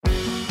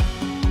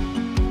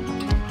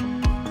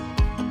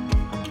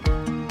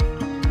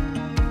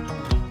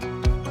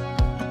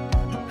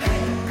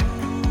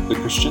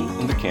Christian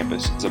in the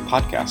Campus is a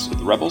podcast of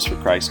the Rebels for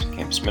Christ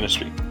campus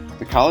ministry.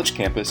 The college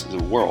campus is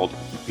a world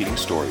of competing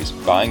stories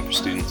vying for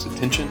students'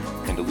 attention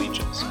and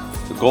allegiance.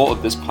 The goal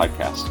of this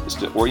podcast is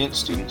to orient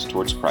students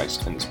towards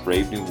Christ in this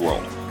brave new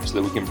world so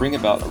that we can bring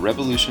about a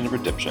revolution of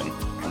redemption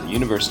on the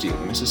University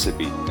of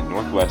Mississippi and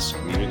Northwest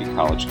Community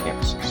College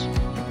campuses.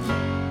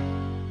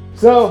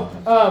 So,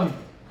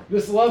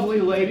 this lovely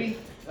lady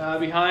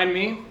behind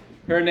me,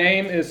 her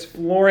name is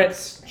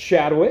Florence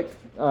Chadwick.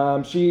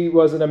 She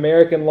was an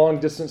American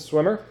long-distance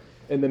swimmer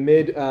in the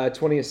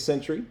mid-20th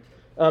century.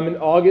 In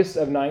August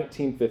of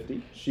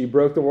 1950, she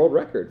broke the world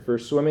record for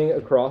swimming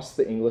across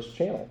the English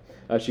Channel.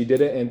 She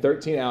did it in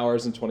 13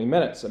 hours and 20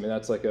 minutes. I mean,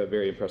 that's like a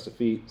very impressive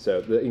feat.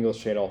 So the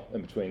English Channel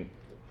in between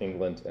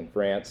England and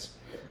France.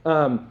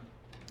 2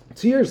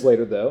 years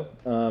later, though,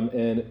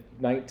 in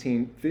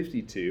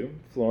 1952,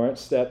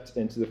 Florence stepped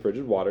into the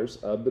frigid waters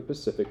of the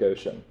Pacific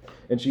Ocean,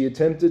 and she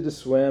attempted to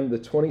swim the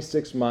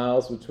 26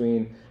 miles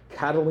between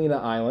Catalina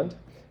Island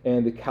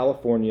and the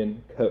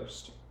Californian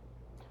coast.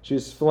 She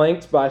was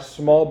flanked by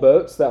small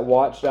boats that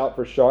watched out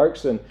for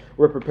sharks and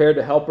were prepared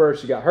to help her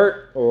if she got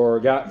hurt or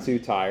got too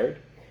tired.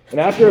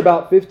 And after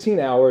about 15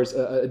 hours,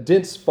 a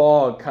dense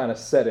fog kind of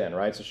set in,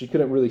 right? So she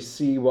couldn't really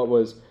see what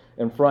was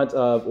in front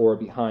of or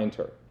behind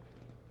her.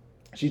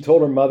 She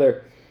told her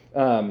mother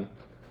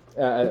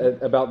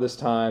about this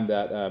time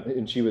that,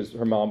 and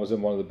her mom was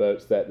in one of the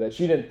boats, that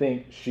she didn't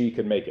think she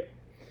could make it.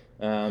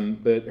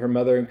 But her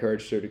mother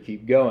encouraged her to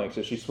keep going.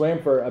 So she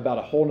swam for about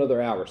a whole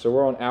nother hour. So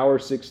we're on hour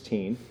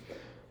 16.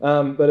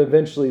 But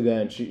eventually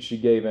then she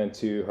gave in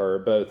to her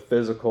both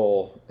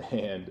physical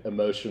and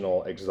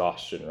emotional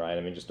exhaustion, right? I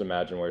mean, just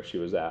imagine where she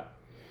was at.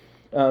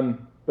 But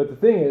the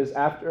thing is,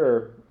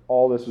 after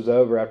all this was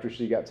over, after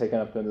she got taken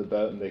up into the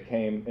boat and they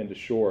came into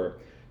shore,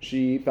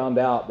 she found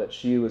out that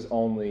she was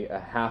only a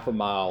half a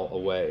mile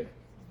away.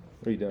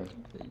 What are you doing?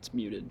 It's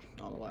muted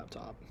on the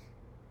laptop.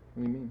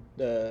 What do you mean?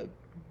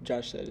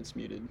 Josh said it's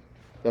muted.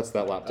 That's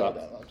that laptop.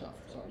 That laptop.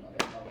 Sorry,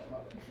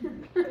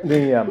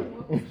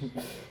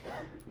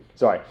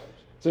 Sorry.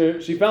 So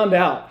she found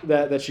out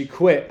that she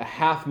quit a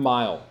half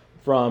mile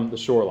from the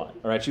shoreline.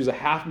 All right, she was a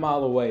half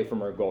mile away from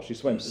her goal. She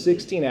swam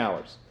 16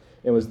 hours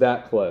and was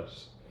that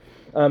close.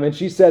 And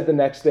she said the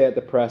next day at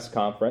the press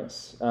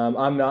conference,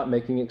 I'm not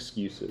making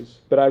excuses,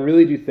 but I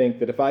really do think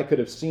that if I could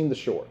have seen the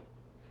shore,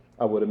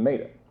 I would have made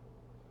it.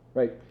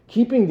 Right?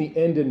 Keeping the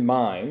end in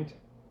mind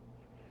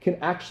can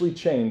actually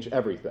change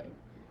everything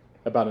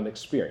about an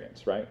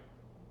experience, right?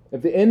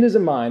 If the end is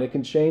in mind, it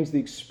can change the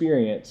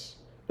experience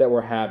that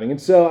we're having. And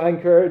so I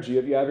encourage you,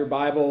 if you have your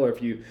Bible or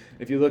if you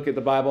look at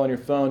the Bible on your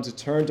phone, to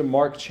turn to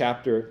Mark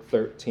chapter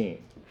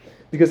 13.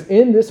 Because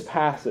in this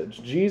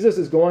passage, Jesus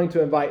is going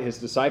to invite his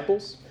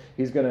disciples.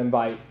 He's going to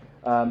invite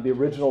the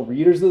original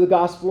readers of the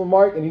Gospel of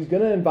Mark, and he's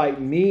going to invite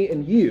me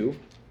and you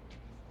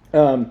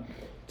to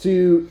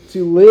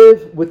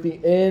live with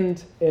the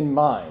end in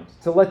mind,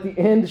 to let the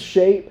end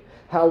shape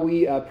how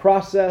we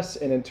process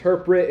and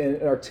interpret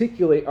and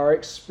articulate our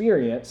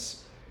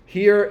experience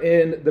here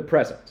in the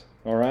present,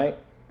 all right?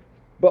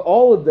 But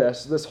all of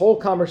this whole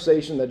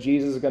conversation that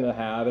Jesus is going to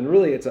have, and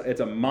really it's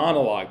a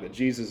monologue that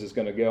Jesus is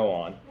going to go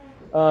on,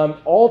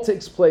 all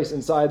takes place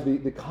inside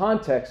the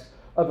context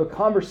of a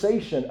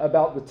conversation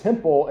about the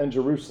temple in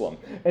Jerusalem,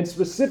 and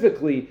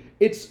specifically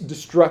its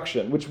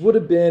destruction, which would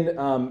have been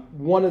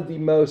one of the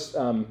most,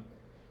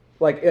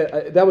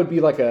 that would be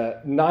like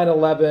a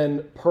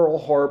 9/11 Pearl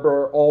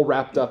Harbor all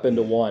wrapped up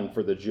into one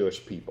for the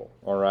Jewish people,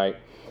 all right?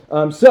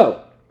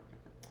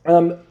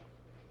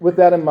 With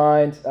that in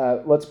mind,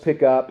 let's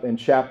pick up in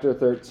chapter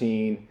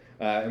 13,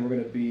 and we're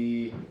going to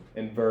be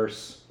in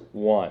verse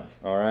 1,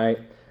 all right?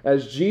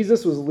 As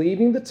Jesus was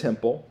leaving the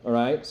temple, all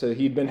right, so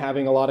he'd been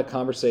having a lot of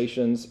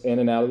conversations in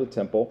and out of the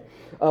temple,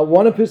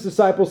 one of his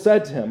disciples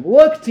said to him,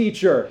 "Look,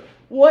 teacher,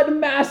 what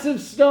massive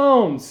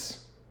stones!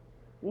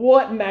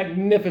 What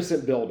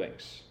magnificent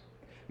buildings!"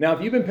 Now,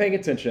 if you've been paying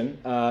attention,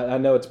 I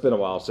know it's been a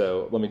while,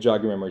 so let me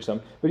jog your memory some,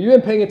 but if you've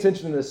been paying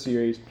attention to this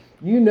series,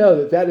 you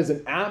know that is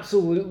an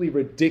absolutely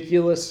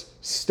ridiculous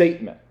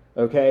statement,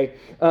 okay?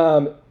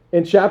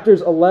 In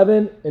chapters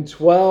 11 and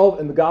 12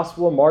 in the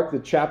Gospel of Mark, the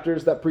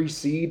chapters that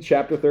precede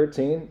chapter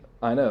 13,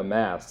 I know,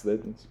 maths, you're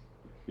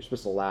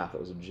supposed to laugh, it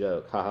was a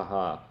joke, ha ha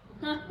ha.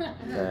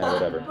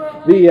 Whatever.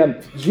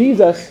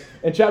 Jesus,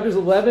 in chapters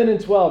 11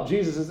 and 12,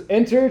 Jesus has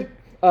entered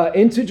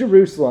into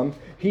Jerusalem.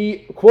 He,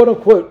 quote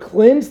unquote,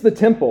 cleansed the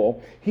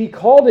temple. He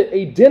called it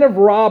a den of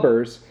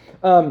robbers.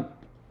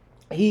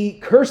 He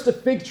cursed a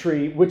fig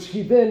tree, which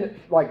killed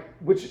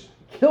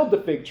the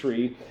fig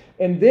tree.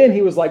 And then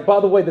he was like, by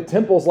the way, the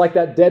temple's like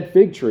that dead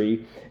fig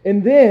tree.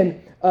 And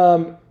then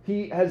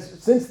he has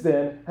since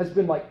then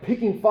been like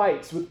picking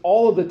fights with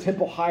all of the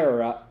temple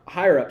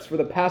higher-ups for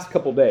the past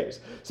couple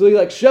days. So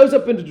he shows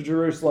up into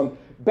Jerusalem,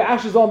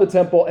 bashes on the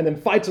temple, and then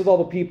fights with all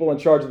the people in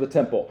charge of the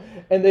temple.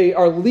 And they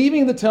are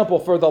leaving the temple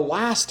for the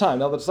last time.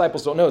 Now the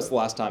disciples don't know it's the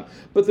last time,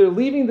 but they're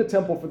leaving the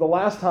temple for the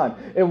last time.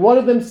 And one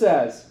of them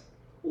says,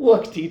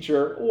 "Look,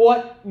 teacher,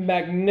 what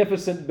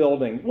magnificent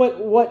building.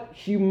 What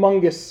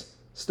humongous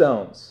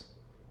stones."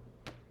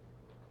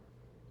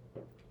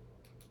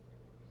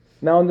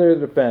 Now, in their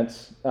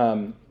defense,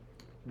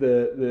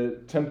 the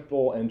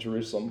temple in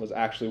Jerusalem was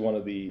actually one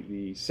of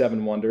the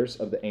seven wonders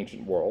of the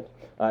ancient world.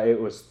 It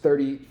was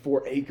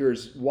 34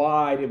 acres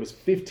wide. It was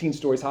 15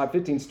 stories high.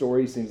 15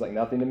 stories seems like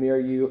nothing to mirror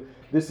you.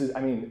 This is,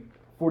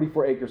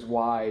 44 acres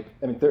wide.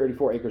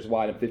 34 acres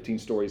wide and 15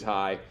 stories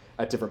high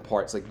at different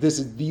parts. Like, this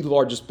is the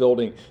largest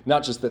building,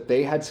 not just that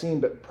they had seen,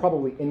 but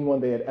probably anyone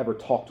they had ever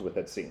talked with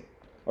had seen.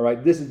 All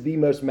right, this is the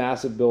most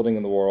massive building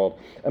in the world.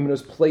 It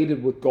was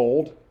plated with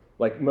gold.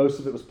 Like, most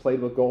of it was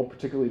plated with gold,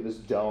 particularly this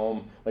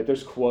dome. Like,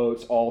 there's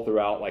quotes all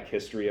throughout, like,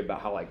 history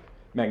about how, like,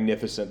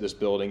 magnificent this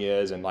building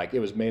is. And, like, it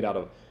was made out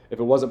of, if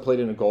it wasn't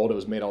plated in gold, it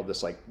was made out of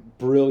this, like,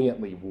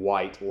 brilliantly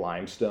white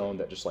limestone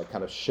that just, like,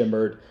 kind of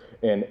shimmered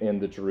in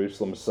the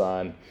Jerusalem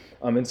sun.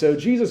 And so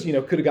Jesus,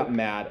 could have gotten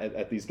mad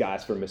at these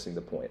guys for missing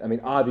the point.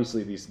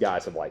 Obviously, these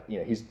guys have, like,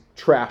 he's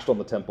trashed on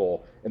the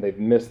temple, and they've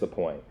missed the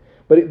point.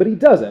 But he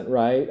doesn't,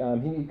 right?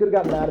 He could have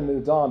gotten mad and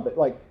moved on, but,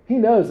 like, he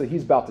knows that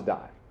he's about to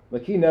die.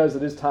 Like, he knows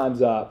that his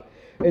time's up.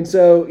 And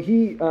so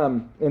he's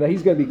going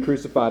to be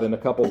crucified in a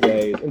couple of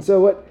days. And so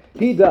what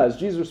he does,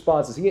 Jesus'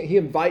 response is he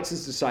invites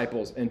his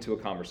disciples into a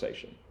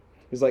conversation.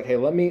 He's like, hey,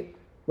 let me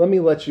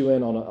let you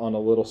in on a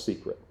little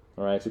secret.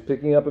 All right, so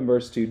picking up in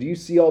verse 2, do you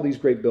see all these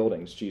great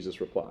buildings?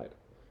 Jesus replied.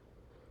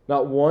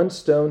 Not one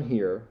stone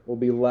here will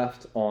be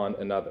left on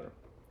another.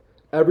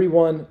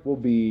 Everyone will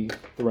be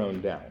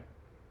thrown down.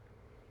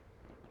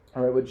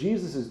 All right, what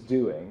Jesus is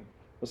doing,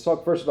 let's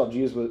talk first about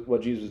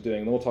what Jesus was doing,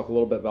 and then we'll talk a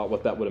little bit about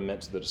what that would have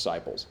meant to the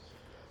disciples.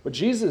 What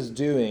Jesus is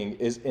doing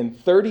is in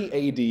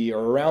 30 AD,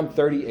 or around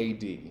 30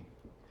 AD,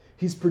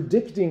 he's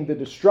predicting the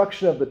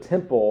destruction of the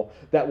temple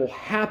that will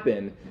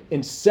happen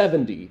in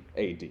 70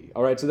 AD.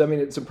 All right, so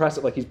it's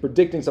impressive. Like, he's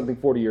predicting something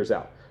 40 years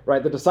out,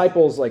 right? The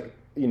disciples, like,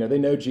 they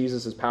know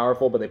Jesus is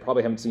powerful, but they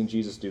probably haven't seen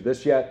Jesus do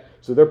this yet,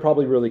 so they're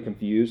probably really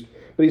confused.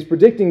 But he's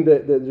predicting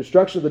the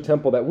destruction of the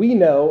temple that we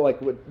know,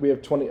 like we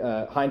have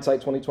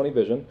hindsight 2020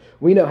 vision,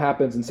 we know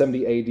happens in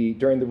 70 AD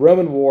during the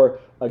Roman war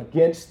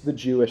against the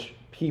Jewish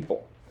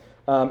people.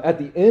 At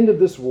the end of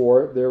this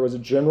war, there was a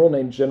general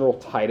named General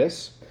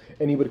Titus,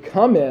 and he would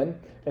come in,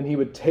 and he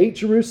would take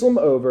Jerusalem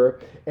over,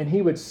 and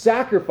he would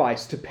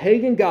sacrifice to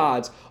pagan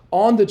gods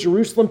on the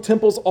Jerusalem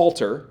temple's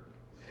altar,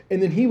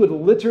 and then he would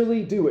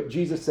literally do what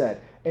Jesus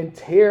said, and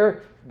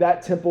tear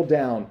that temple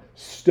down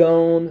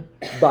stone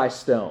by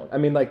stone.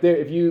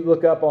 If you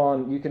look up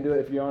you can do it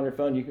if you're on your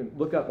phone, you can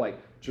look up, like,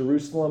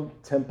 Jerusalem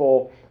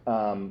temple,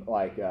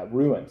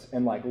 ruins,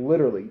 and, like,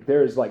 literally,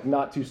 there's, like,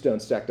 not two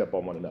stones stacked up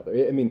on one another.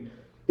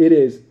 It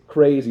is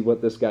crazy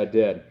what this guy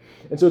did.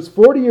 And so it's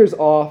 40 years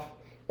off,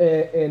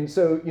 and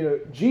so,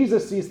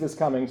 Jesus sees this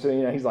coming,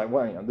 so, he's like,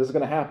 well, this is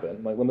going to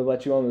happen. Like, let me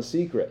let you on the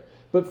secret.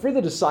 But for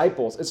the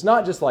disciples, it's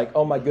not just like,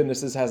 oh my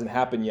goodness, this hasn't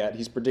happened yet.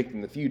 He's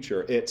predicting the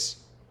future. It's,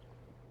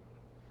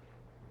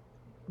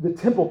 the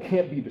temple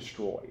can't be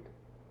destroyed.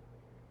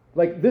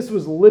 Like, this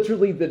was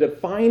literally the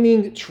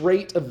defining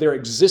trait of their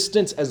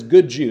existence as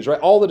good Jews, right?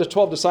 All the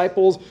 12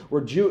 disciples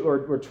were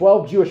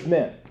 12 Jewish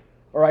men,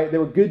 all right? They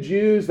were good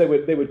Jews. They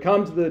would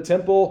come to the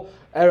temple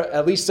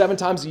at least 7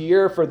 times a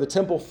year for the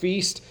temple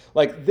feast.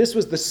 Like, this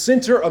was the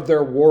center of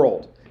their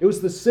world. It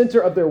was the center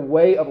of their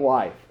way of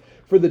life.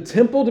 For the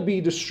temple to be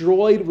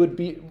destroyed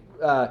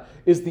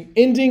is the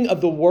ending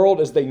of the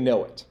world as they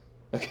know it,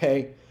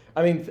 okay?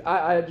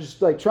 I just,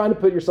 like, trying to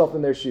put yourself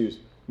in their shoes.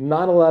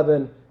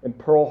 9/11 and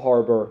Pearl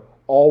Harbor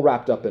all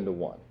wrapped up into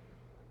one,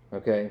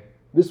 okay?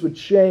 This would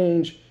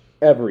change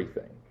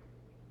everything.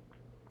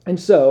 And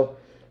so,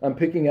 I'm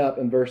picking up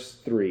in verse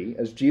 3,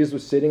 as Jesus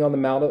was sitting on the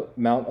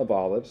Mount of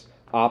Olives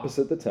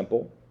opposite the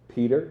temple,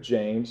 Peter,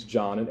 James,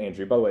 John, and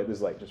Andrew. By the way, this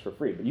is, like, just for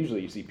free, but usually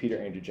you see Peter,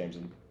 Andrew, James,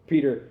 and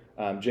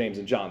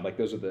John, like,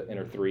 those are the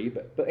inner three,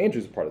 but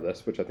Andrew's a part of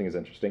this, which I think is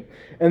interesting.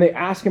 And they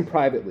ask him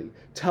privately,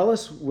 tell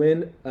us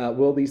when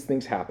will these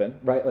things happen,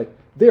 right? Like,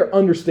 they're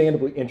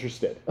understandably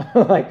interested.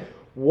 Like,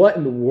 what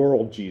in the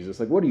world, Jesus?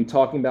 Like, what are you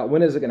talking about?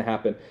 When is it going to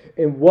happen?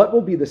 And what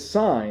will be the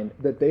sign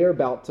that they are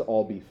about to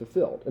all be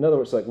fulfilled? In other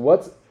words, like,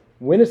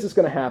 when is this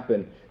going to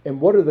happen? And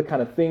what are the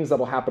kind of things that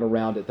will happen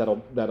around it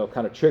that'll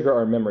kind of trigger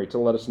our memory to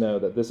let us know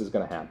that this is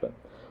going to happen?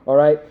 All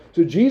right?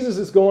 So Jesus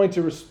is going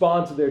to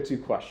respond to their two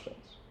questions.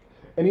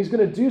 And he's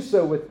going to do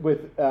so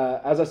with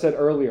as I said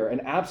earlier, an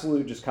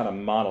absolute just kind of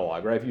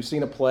monologue, right? If you've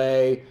seen a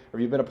play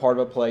or you've been a part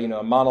of a play,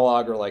 a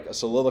monologue or like a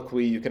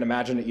soliloquy, you can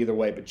imagine it either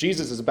way. But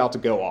Jesus is about to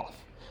go off.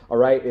 All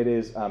right, it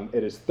is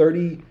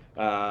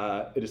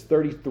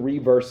 33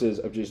 verses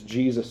of just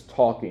Jesus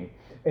talking.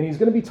 And he's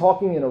going to be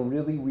talking in a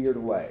really weird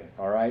way,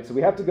 all right? So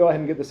we have to go ahead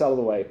and get this out of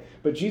the way.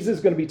 But Jesus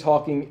is going to be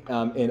talking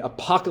in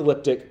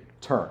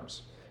apocalyptic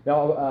terms.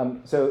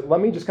 Now, so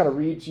let me just kind of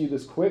read to you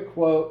this quick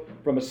quote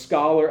from a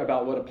scholar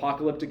about what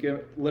apocalyptic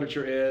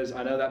literature is.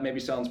 I know that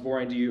maybe sounds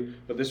boring to you,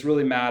 but this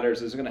really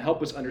matters. It's going to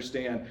help us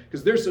understand,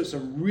 because there's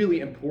some really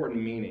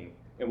important meaning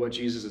in what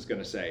Jesus is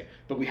going to say.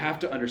 But we have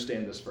to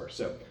understand this first.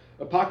 So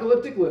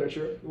apocalyptic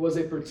literature was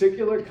a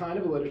particular kind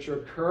of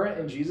literature current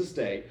in Jesus'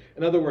 day.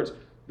 In other words,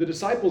 the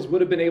disciples would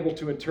have been able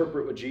to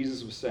interpret what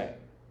Jesus was saying,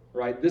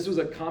 right? This was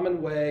a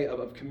common way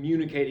of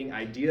communicating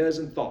ideas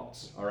and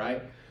thoughts, all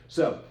right?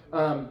 So,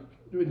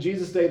 in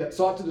Jesus' day, that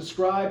sought to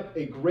describe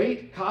a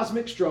great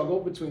cosmic struggle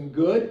between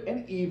good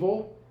and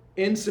evil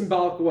in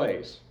symbolic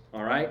ways.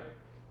 All right?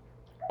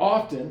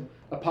 Often,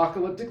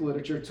 apocalyptic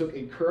literature took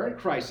a current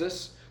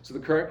crisis. So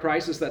the current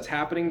crisis that's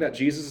happening that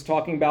Jesus is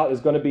talking about is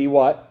going to be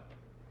what?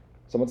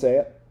 Someone say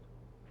it.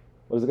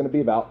 What is it going to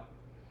be about?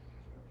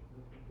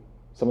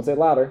 Someone say it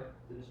louder.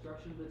 The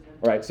destruction of the temple.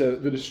 All right, so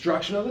the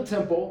destruction of the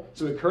temple,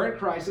 so the current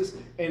crisis,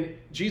 and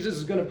Jesus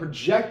is going to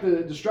project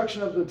the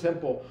destruction of the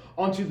temple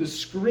onto the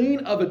screen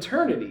of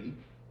eternity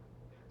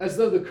as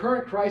though the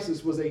current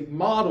crisis was a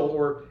model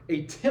or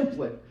a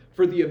template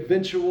for the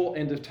eventual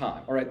end of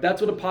time. All right,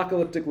 that's what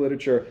apocalyptic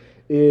literature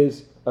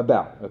is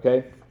about,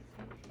 okay?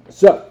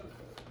 So,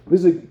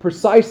 this is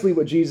precisely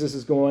what Jesus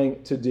is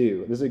going to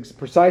do. This is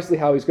precisely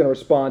how he's going to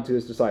respond to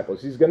his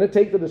disciples. He's going to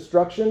take the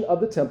destruction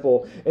of the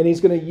temple and he's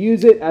going to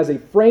use it as a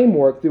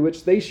framework through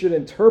which they should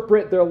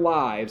interpret their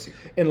lives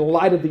in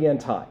light of the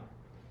end time.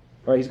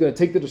 All right, he's going to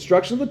take the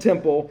destruction of the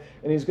temple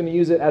and he's going to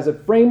use it as a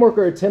framework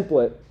or a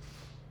template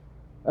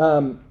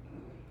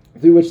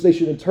through which they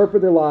should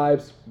interpret their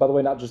lives, by the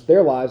way, not just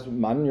their lives, but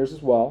mine and yours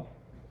as well,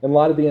 in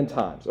light of the end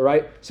times. All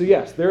right? So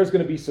yes, there's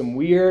going to be some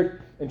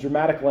weird and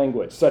dramatic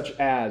language, such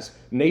as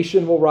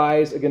nation will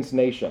rise against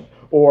nation,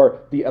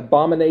 or the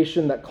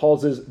abomination that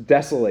causes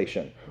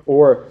desolation,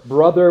 or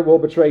brother will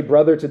betray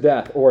brother to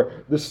death, or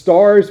the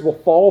stars will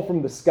fall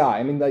from the sky.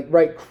 I mean, like,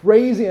 right,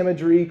 crazy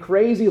imagery,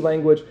 crazy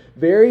language,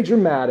 very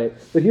dramatic.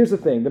 But here's the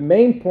thing. The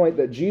main point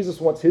that Jesus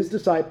wants his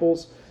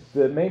disciples,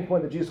 the main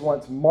point that Jesus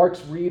wants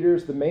Mark's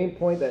readers, the main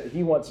point that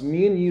he wants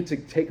me and you to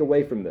take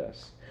away from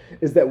this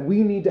is that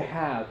we need to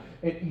have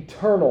an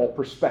eternal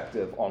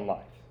perspective on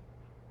life.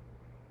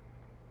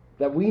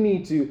 That we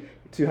need to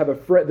have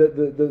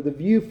the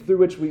view through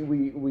which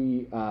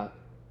we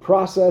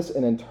process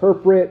and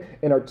interpret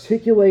and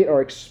articulate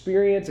our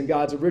experience in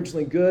God's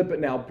originally good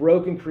but now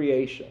broken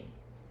creation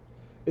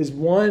is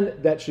one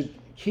that should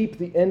keep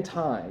the end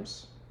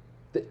times,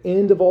 the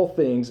end of all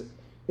things,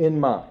 in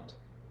mind.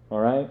 All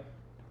right?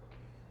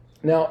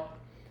 Now,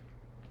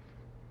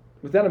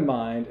 with that in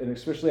mind, and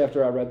especially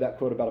after I read that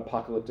quote about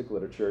apocalyptic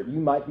literature, you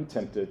might be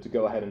tempted to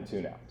go ahead and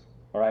tune out.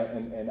 All right?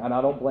 And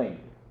I don't blame you.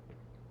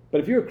 But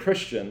if you're a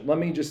Christian, let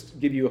me just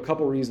give you a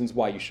couple reasons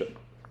why you shouldn't.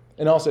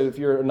 And also, if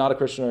you're not a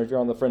Christian or if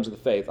you're on the fringe of the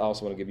faith, I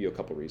also want to give you a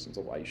couple reasons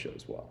of why you should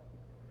as well.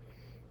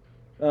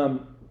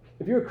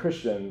 If you're a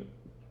Christian,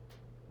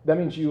 that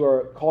means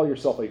you call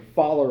yourself a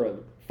follower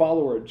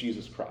of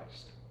Jesus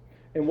Christ.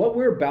 And what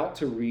we're about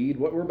to read,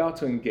 what we're about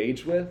to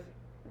engage with,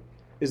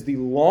 is the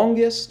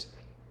longest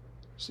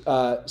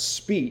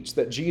speech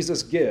that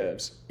Jesus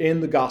gives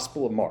in the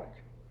Gospel of Mark.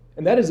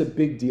 And that is a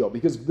big deal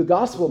because the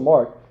Gospel of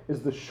Mark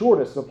is the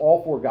shortest of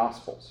all four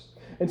Gospels.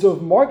 And so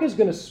if Mark is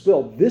going to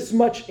spill this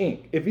much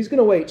ink, if he's going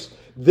to waste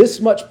this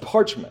much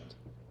parchment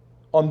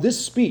on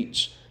this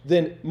speech,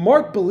 then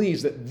Mark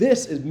believes that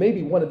this is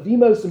maybe one of the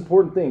most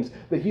important things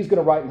that he's going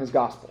to write in his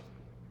Gospel.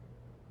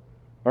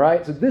 All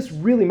right? So this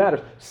really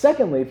matters.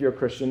 Secondly, if you're a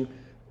Christian,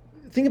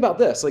 think about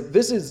this. Like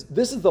this is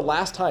the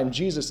last time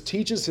Jesus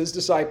teaches his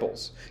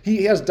disciples.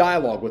 He has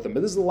dialogue with them,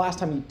 but this is the last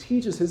time he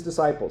teaches his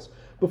disciples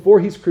before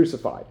he's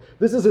crucified.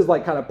 This is his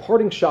kind of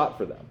parting shot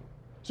for them.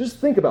 So just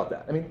think about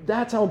that. I mean,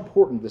 that's how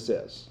important this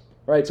is.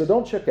 Right? So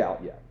don't check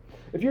out yet.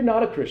 If you're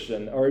not a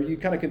Christian or you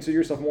kind of consider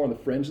yourself more on the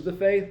fringe of the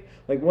faith,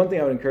 one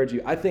thing I would encourage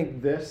you, I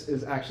think this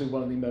is actually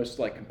one of the most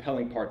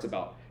compelling parts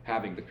about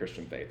having the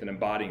Christian faith and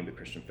embodying the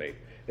Christian faith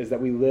is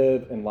that we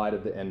live in light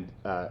of the end.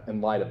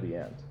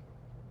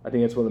 I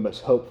think it's one of the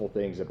most hopeful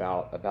things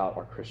about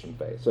our Christian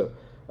faith. So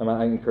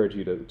I encourage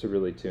you to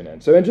really tune in.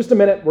 So in just a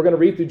minute, we're going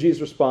to read through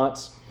Jesus'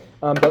 response.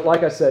 But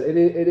like I said, it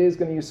is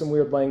going to use some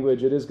weird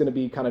language. It is going to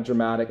be kind of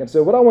dramatic. And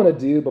so what I want to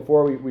do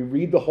before we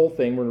read the whole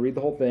thing, we're going to read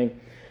the whole thing,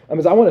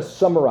 is I want to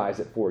summarize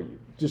it for you.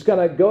 Just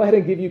kind of go ahead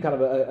and give you kind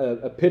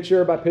of a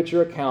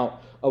picture-by-picture account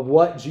of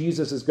what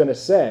Jesus is going to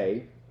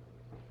say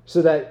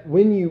so that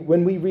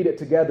when we read it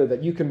together,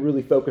 that you can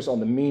really focus on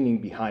the meaning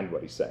behind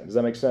what he's saying. Does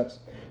that make sense?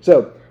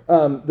 So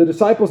the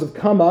disciples have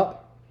come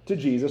up to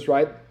Jesus,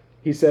 right?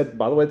 He said,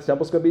 by the way, the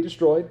temple's going to be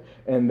destroyed.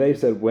 And they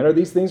said, when are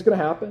these things going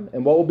to happen?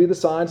 And what will be the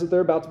signs that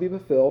they're about to be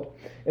fulfilled?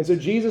 And so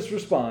Jesus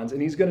responds,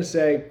 and he's going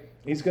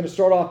to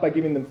start off by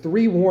giving them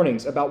 3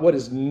 warnings about what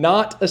is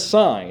not a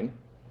sign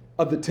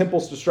of the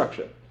temple's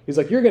destruction. He's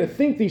like, you're going to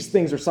think these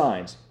things are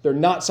signs. They're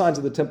not signs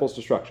of the temple's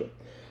destruction.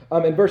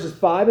 In verses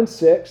 5 and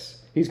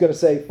 6, he's going to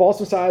say, false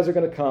messiahs are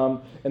going to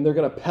come, and they're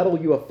going to peddle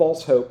you a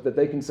false hope that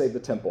they can save the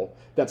temple.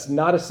 That's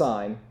not a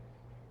sign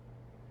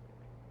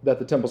that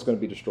the temple's going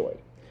to be destroyed.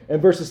 In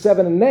verses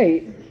 7 and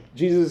 8,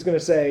 Jesus is going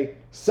to say,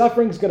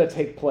 suffering is going to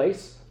take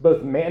place,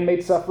 both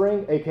man-made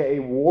suffering, aka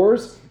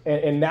wars,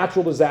 and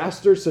natural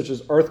disasters such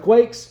as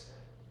earthquakes.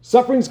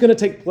 Suffering is going to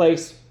take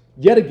place.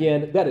 Yet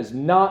again, that is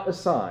not a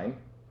sign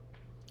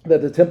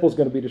that the temple is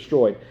going to be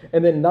destroyed.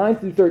 And then 9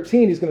 through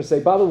 13, he's going to say,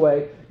 by the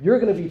way, you're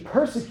going to be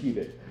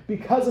persecuted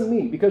because of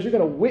me, because you're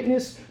going to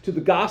witness to the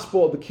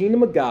gospel of the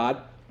kingdom of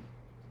God.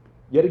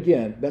 Yet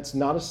again, that's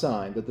not a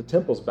sign that the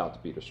temple is about to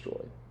be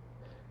destroyed.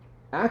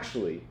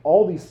 actually,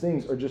 all these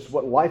things are just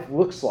what life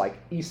looks like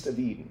east of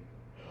Eden.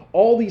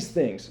 All these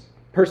things,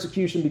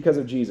 persecution because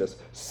of Jesus,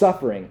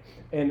 suffering,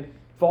 and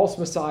false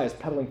messiahs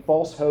peddling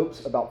false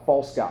hopes about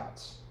false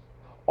gods.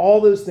 All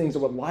those things are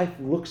what life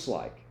looks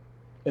like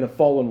in a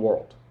fallen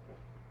world.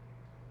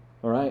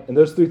 All right? And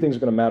those three things are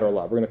going to matter a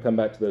lot. We're going to come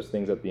back to those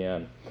things at the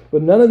end.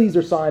 But none of these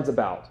are signs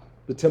about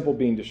the temple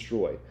being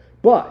destroyed.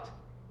 But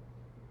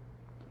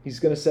he's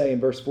going to say in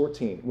verse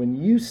 14,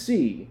 when you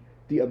see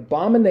the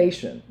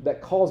abomination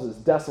that causes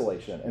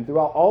desolation, and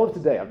throughout all of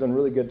today, I've done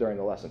really good during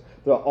the lesson.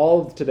 Throughout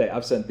all of today,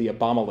 I've said the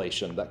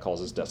abomination that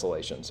causes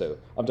desolation. So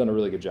I've done a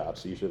really good job,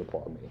 so you should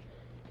applaud me.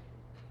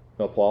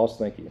 No applause?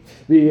 Thank you.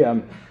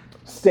 The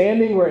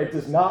standing where it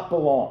does not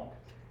belong.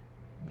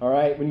 All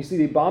right? When you see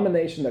the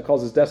abomination that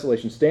causes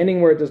desolation,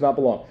 standing where it does not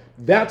belong,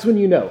 that's when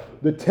you know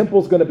the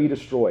temple's going to be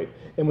destroyed.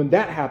 And when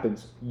that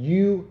happens,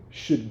 you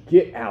should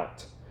get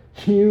out.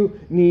 You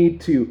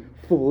need to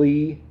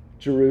flee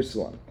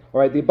Jerusalem. All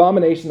right, the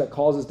abomination that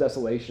causes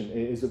desolation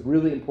is a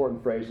really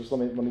important phrase. Just let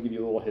me give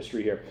you a little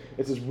history here.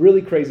 It's this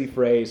really crazy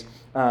phrase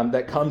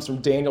that comes from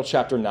Daniel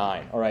chapter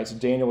 9. All right, so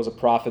Daniel was a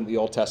prophet in the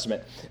Old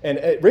Testament. And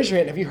raise your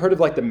hand, have you heard of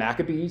like the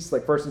Maccabees,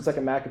 like 1st and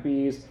 2nd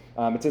Maccabees?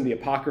 It's in the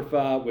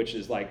Apocrypha, which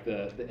is like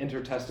the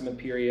intertestament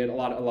period. A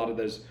lot of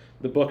those,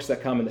 the books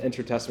that come in the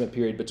intertestament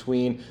period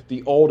between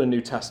the Old and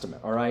New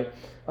Testament. All right.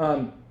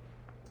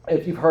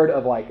 If you've heard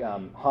of like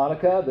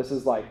Hanukkah, this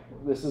is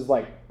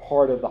like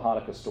part of the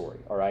Hanukkah story.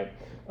 All right.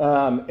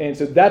 And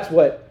so that's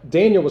what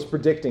Daniel was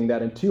predicting,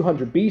 that in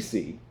 200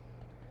 BC,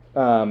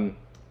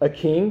 a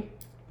king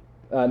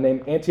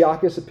named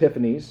Antiochus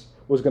Epiphanes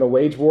was going to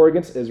wage war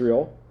against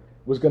Israel,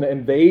 was going to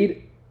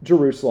invade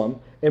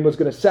Jerusalem, and was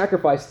going to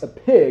sacrifice a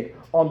pig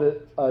on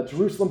the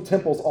Jerusalem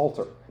temple's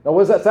altar. Now,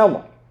 what does that sound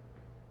like?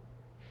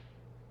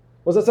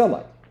 What does that sound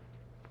like?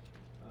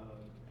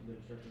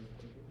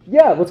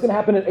 Yeah, what's going to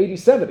happen in AD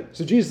 70?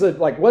 So Jesus said,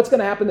 like, what's going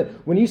to happen then?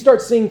 When you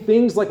start seeing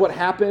things like what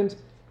happened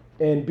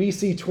in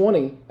BC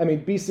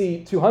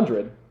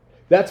 200,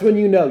 that's when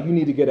you know you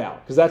need to get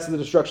out, because that's the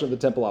destruction of the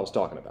temple I was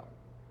talking about.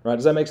 Right?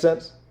 Does that make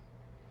sense?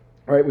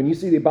 All right, when you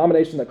see the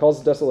abomination that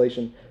causes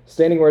desolation,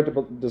 standing where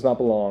it does not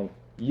belong,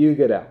 you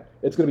get out.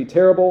 It's going to be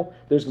terrible.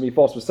 There's going to be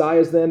false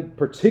messiahs then,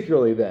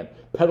 particularly then,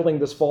 peddling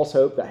this false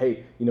hope that,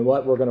 hey, you know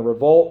what? We're going to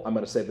revolt. I'm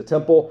going to save the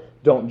temple.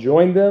 Don't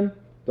join them.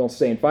 Don't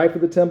stay and fight for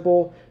the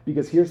temple,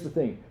 because here's the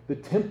thing. The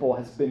temple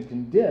has been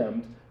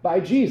condemned by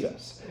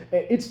Jesus.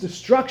 Its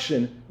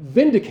destruction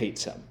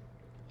vindicates him.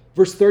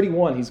 Verse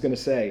 31, he's going to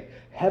say,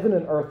 heaven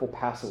and earth will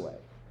pass away,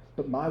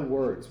 but my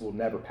words will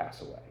never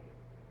pass away.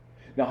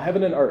 Now,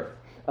 heaven and earth,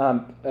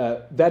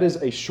 that is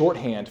a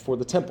shorthand for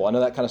the temple. I know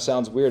that kind of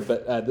sounds weird,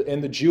 but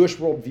in the Jewish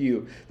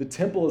worldview, the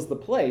temple is the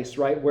place,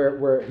 right,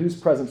 where whose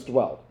presence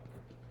dwelled?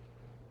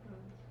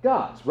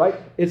 God's, right?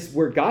 It's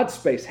where God's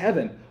space,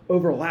 heaven,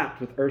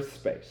 overlapped with earth's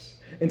space.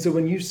 And so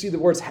when you see the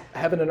words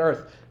heaven and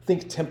earth,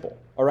 think temple,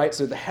 all right?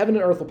 So the heaven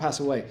and earth will pass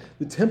away.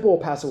 The temple will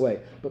pass away,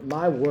 but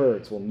my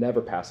words will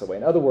never pass away.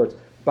 In other words,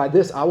 by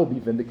this I will be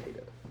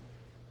vindicated.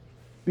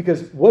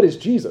 Because what is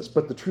Jesus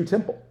but the true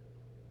temple?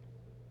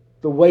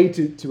 The way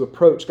to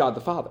approach God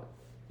the Father,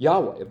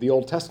 Yahweh of the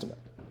Old Testament.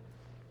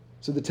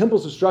 So the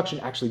temple's destruction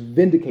actually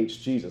vindicates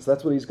Jesus.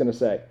 That's what he's going to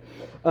say.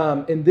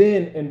 And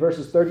then in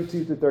verses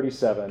 32 through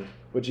 37,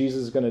 what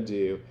Jesus is going to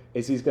do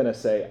is he's going to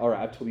say, all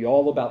right, I've told you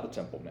all about the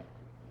temple now.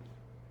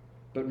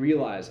 But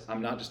realize,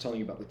 I'm not just telling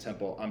you about the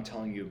temple, I'm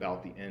telling you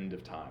about the end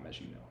of time as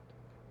you know it.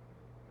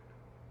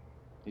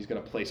 He's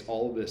going to place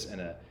all of this in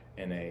a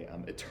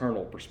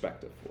eternal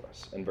perspective for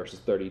us in verses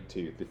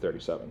 32 through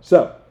 37.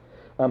 So,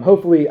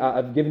 hopefully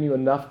I've given you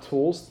enough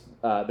tools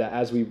that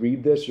as we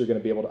read this, you're going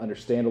to be able to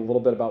understand a little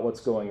bit about what's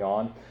going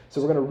on.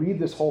 So we're going to read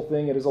this whole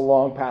thing. It is a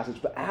long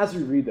passage, but as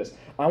we read this,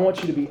 I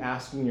want you to be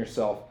asking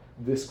yourself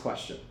this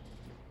question.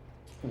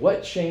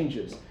 What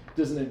changes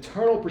does an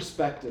eternal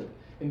perspective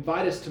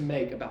invite us to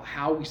make about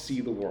how we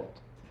see the world?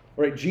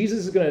 All right, Jesus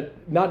is going to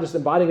not just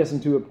inviting us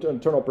into an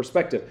eternal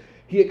perspective.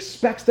 He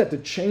expects that to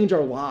change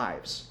our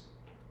lives.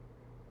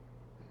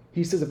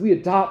 He says if we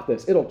adopt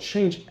this, it'll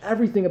change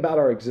everything about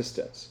our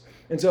existence.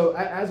 And so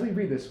as we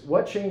read this,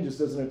 what changes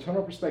does an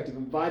eternal perspective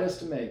invite us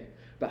to make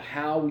about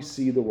how we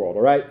see the world?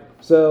 All right,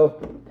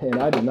 so, and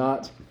I did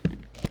not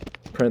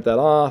print that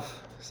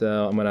off,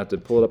 so I'm going to have to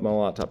pull it up on my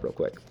laptop real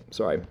quick.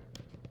 Sorry.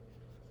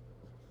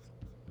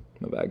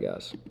 No bad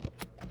guess.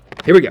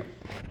 Here we go.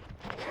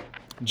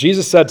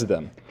 Jesus said to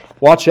them,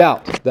 watch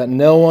out that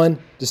no one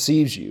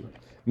deceives you.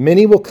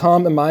 Many will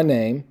come in my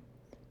name,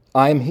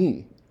 I am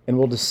he, and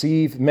will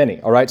deceive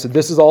many. All right, so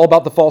this is all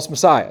about the false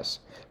messiahs.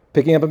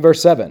 Picking up in verse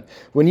 7.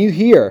 When you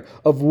hear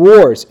of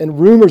wars and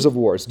rumors of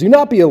wars, do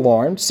not be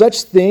alarmed.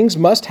 Such things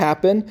must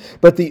happen,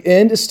 but the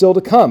end is still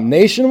to come.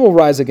 Nation will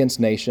rise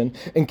against nation,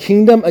 and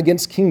kingdom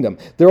against kingdom.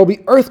 There will be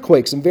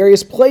earthquakes in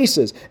various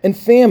places, and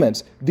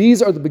famines.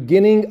 These are the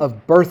beginning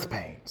of birth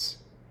pains.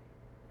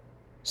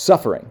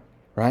 Suffering,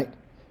 right?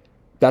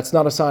 That's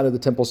not a sign of the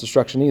temple's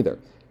destruction either.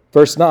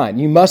 Verse 9,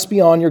 you must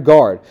be on your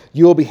guard.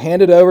 You will be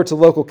handed over to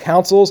local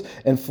councils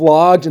and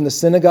flogged in the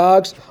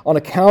synagogues. On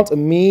account of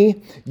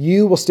me,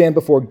 you will stand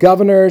before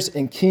governors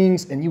and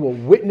kings, and you will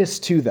witness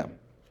to them.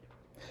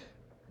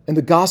 And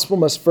the gospel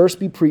must first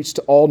be preached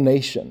to all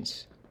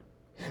nations.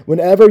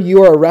 Whenever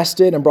you are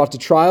arrested and brought to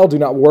trial, do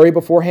not worry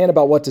beforehand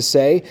about what to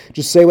say.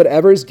 Just say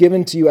whatever is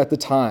given to you at the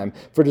time,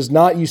 for it is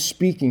not you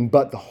speaking,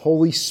 but the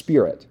Holy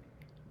Spirit.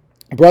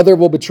 Brother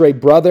will betray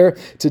brother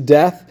to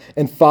death,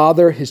 and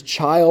father his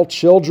child.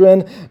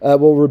 Children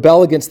will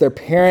rebel against their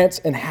parents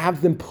and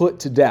have them put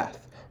to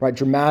death. Right?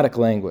 Dramatic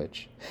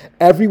language.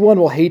 Everyone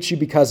will hate you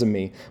because of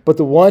me, but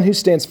the one who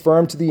stands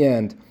firm to the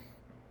end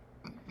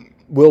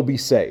will be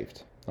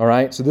saved. All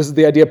right? So this is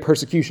the idea of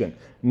persecution.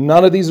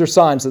 None of these are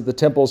signs that the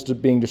temple is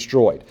being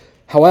destroyed.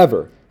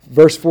 However,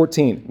 verse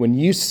 14, when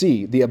you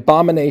see the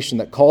abomination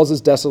that causes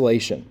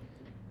desolation,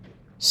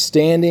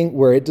 standing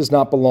where it does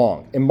not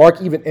belong. And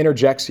Mark even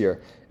interjects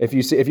here. If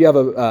you have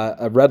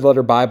a red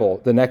letter Bible,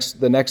 the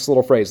next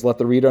little phrase, let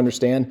the reader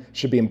understand,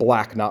 should be in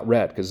black, not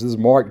red, because this is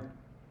Mark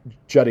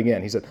jutting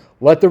in. He said,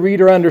 let the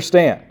reader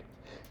understand.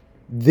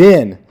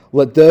 Then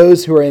let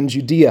those who are in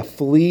Judea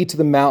flee to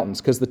the mountains,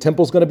 because the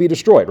temple's going to be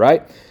destroyed,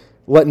 right?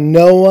 Let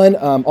no one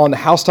on the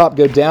housetop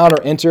go down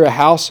or enter a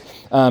house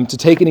to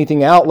take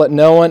anything out. Let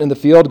no one in the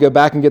field go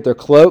back and get their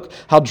cloak.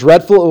 How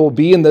dreadful it will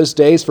be in those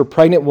days for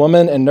pregnant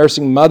women and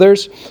nursing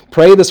mothers.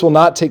 Pray this will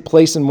not take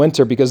place in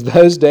winter, because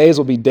those days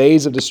will be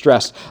days of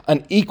distress,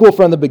 unequal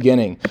from the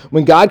beginning,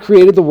 when God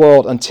created the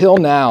world until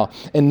now,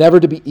 and never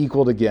to be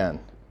equaled again.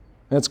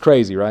 That's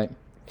crazy, right?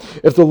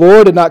 If the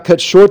Lord had not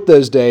cut short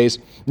those days,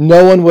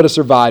 no one would have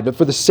survived. But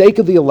for the sake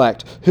of the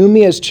elect, whom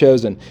he has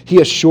chosen, he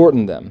has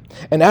shortened them.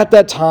 And at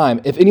that time,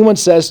 if anyone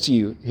says to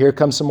you, here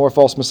comes some more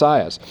false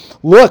messiahs,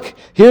 look,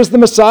 here's the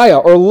Messiah,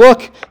 or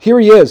look, here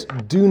he is,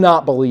 do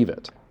not believe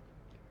it.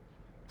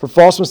 For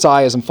false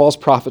messiahs and false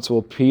prophets will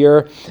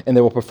appear, and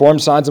they will perform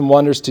signs and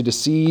wonders to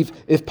deceive,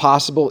 if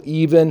possible,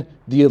 even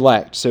the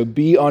elect. So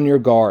be on your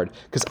guard,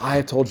 because I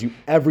have told you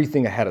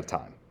everything ahead of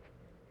time.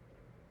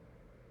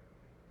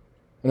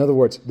 In other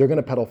words, they're going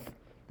to peddle,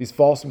 these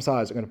false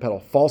messiahs are going to peddle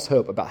false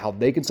hope about how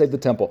they can save the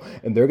temple,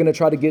 and they're going to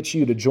try to get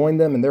you to join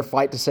them in their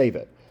fight to save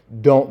it.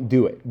 Don't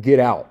do it. Get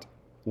out.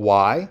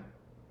 Why?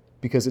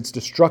 Because its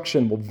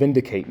destruction will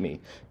vindicate me.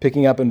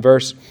 Picking up in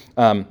verse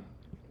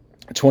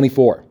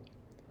 24.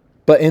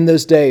 But in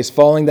those days,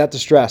 following that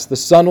distress, the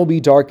sun will be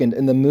darkened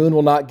and the moon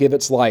will not give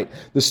its light.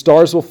 The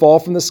stars will fall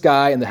from the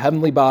sky and the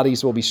heavenly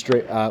bodies will be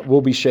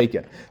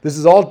shaken. This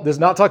is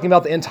not talking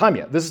about the end time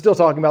yet. This is still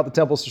talking about the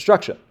temple's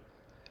destruction.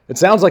 It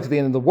sounds like the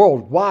end of the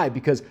world. Why?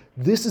 Because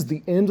this is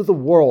the end of the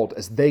world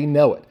as they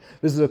know it.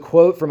 This is a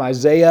quote from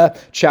Isaiah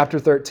chapter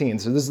 13.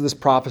 So this is this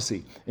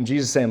prophecy. And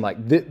Jesus is saying,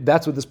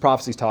 that's what this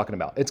prophecy is talking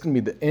about. It's going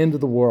to be the end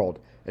of the world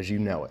as you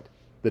know it,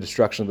 the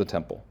destruction of the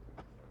temple.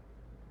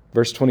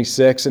 Verse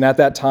 26, and at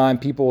that time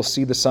people will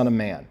see the Son of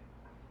Man.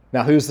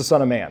 Now, who's the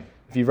Son of Man?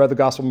 If you've read the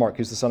Gospel of Mark,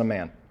 who's the Son of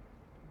Man?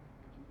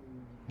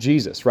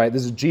 Jesus, right?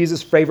 This is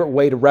Jesus' favorite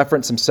way to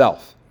reference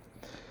himself.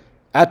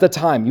 At the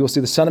time, you will see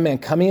the Son of Man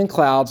coming in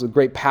clouds with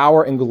great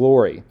power and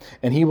glory.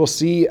 And he will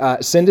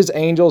send his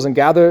angels and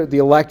gather the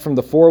elect from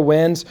the four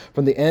winds,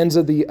 from the ends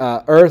of the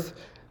earth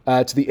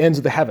to the ends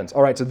of the heavens.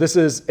 All right, so this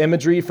is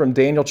imagery from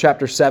Daniel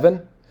chapter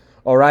 7.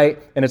 All right,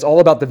 and it's all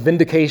about the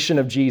vindication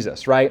of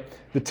Jesus, right?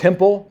 The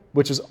temple,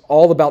 which is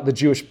all about the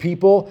Jewish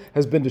people,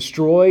 has been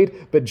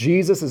destroyed, but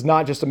Jesus is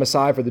not just a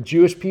Messiah for the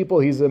Jewish people,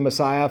 he's a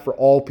Messiah for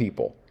all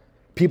people.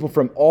 People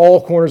from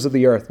all corners of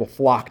the earth will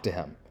flock to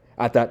him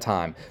at that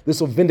time.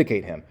 This will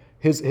vindicate him.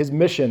 His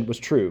mission was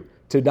true,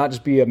 to not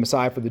just be a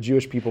Messiah for the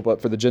Jewish people,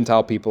 but for the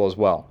Gentile people as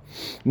well.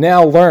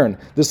 Now learn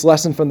this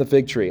lesson from the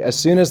fig tree. As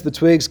soon as the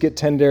twigs get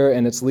tender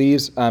and its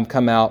leaves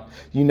come out,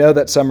 you know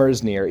that summer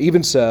is near.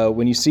 Even so,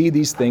 when you see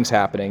these things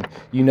happening,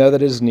 you know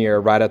that it is near,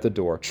 right at the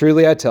door.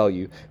 Truly I tell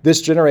you,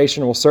 this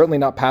generation will certainly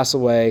not pass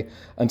away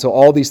until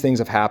all these things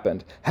have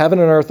happened. Heaven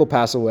and earth will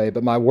pass away,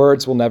 but my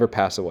words will never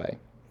pass away.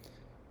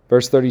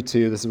 Verse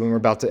 32, this is when we're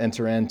about to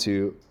enter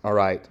into, all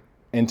right,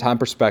 end time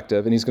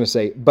perspective, and he's going to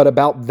say, but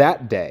about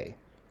that day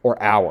or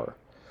hour,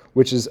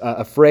 which is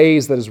a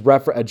phrase that is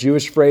a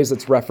Jewish phrase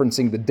that's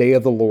referencing the day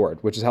of the Lord,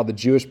 which is how the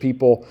Jewish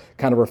people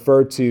kind of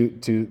refer to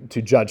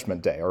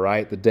Judgment Day, all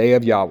right, the day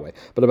of Yahweh.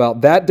 But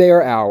about that day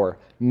or hour,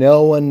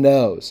 no one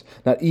knows,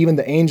 not even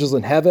the angels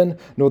in heaven,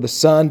 nor the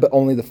Son, but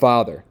only the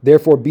Father.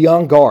 Therefore, be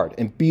on guard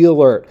and be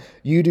alert.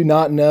 You do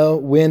not know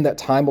when that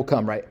time will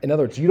come, right? In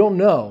other words, you don't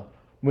know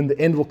when the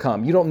end will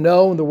come. You don't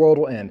know when the world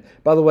will end.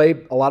 By the way,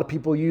 a lot of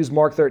people use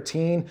Mark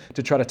 13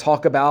 to try to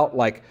talk about,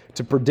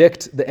 to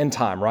predict the end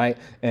time, right?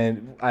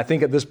 And I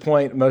think at this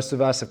point, most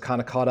of us have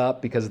kind of caught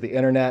up because of the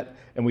internet,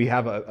 and we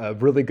have a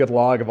really good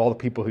log of all the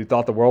people who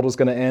thought the world was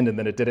going to end and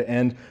then it didn't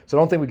end. So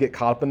I don't think we get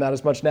caught up in that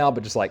as much now,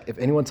 but just if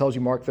anyone tells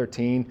you Mark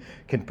 13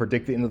 can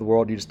predict the end of the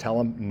world, you just tell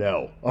them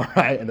no, all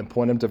right? And then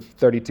point them to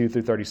 32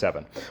 through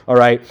 37, all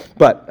right?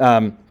 But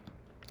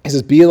He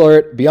says, be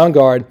alert, be on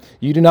guard.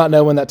 You do not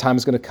know when that time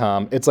is going to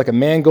come. It's like a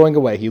man going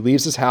away. He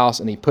leaves his house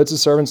and he puts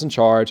his servants in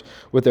charge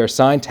with their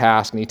assigned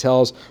task. And he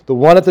tells the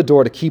one at the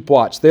door to keep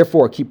watch.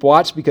 Therefore, keep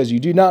watch because you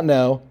do not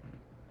know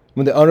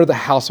when the owner of the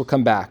house will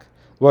come back,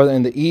 whether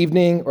in the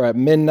evening or at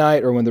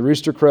midnight or when the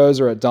rooster crows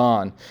or at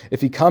dawn.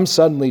 If he comes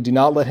suddenly, do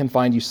not let him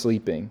find you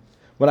sleeping.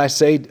 When I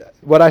say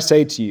what I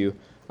say to you,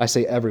 I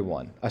say to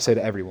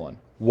everyone,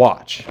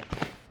 watch.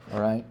 All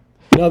right?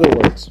 In other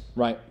words,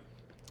 right?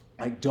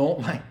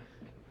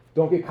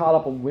 Don't get caught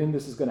up on when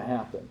this is going to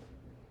happen,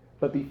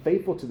 but be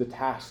faithful to the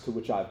task to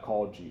which I've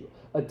called you.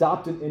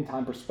 Adopt an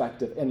end-time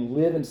perspective and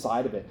live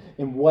inside of it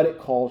and what it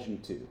calls you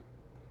to.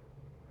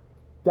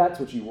 That's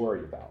what you worry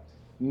about,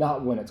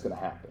 not when it's going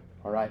to happen,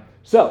 all right?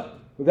 So,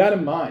 with that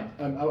in mind,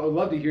 I would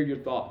love to hear your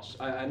thoughts.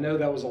 I know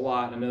that was a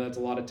lot. I know that's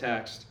a lot of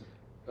text,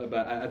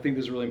 but I think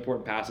this is a really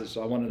important passage,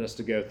 so I wanted us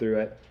to go through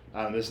it.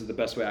 This is the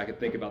best way I could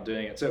think about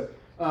doing it. So,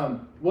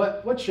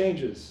 what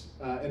changes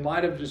in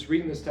light of just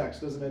reading this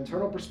text? Does an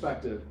internal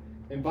perspective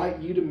invite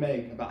you to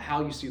make about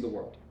how you see the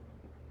world?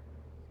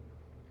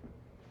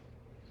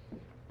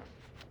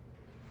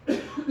 I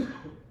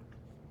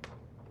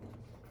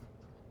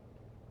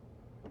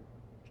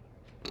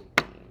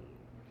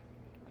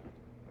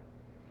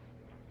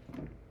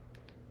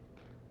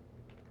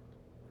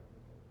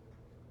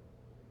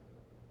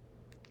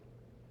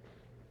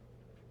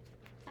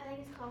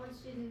think as college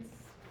students,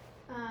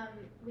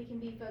 we can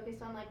be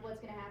focused on like what's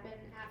going to happen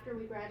after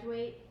we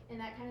graduate and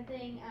that kind of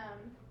thing.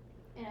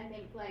 And I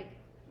think like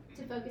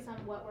to focus on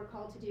what we're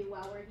called to do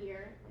while we're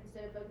here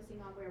instead of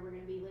focusing on where we're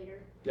going to be later.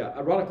 Yeah,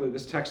 ironically,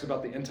 this text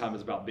about the end time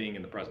is about being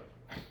in the present.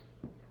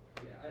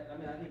 Yeah,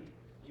 I think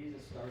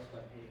Jesus starts by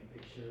painting a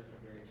picture of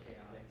very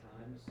chaotic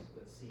times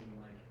that seem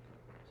like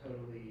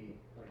totally,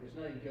 like there's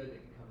nothing good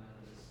that can come out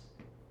of this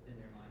in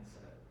their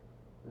mindset.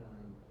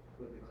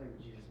 But the claim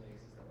that Jesus makes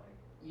is that like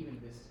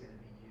even this is going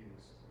to be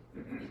used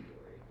for His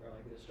glory, or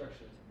like the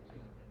destruction of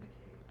something is going to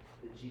indicate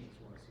that Jesus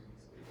was who He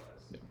said He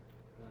was.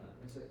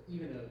 Yeah. And so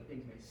even though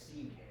things may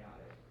seem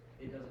chaotic,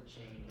 it doesn't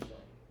change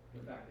like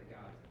the fact that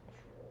God's in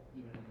control,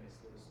 even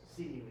amidst those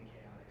seemingly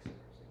chaotic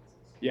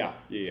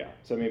circumstances. Yeah.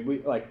 So I mean, we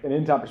like an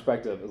end time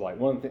perspective is like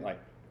one thing. Like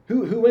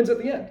who wins at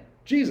the end?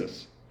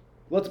 Jesus.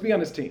 Let's be on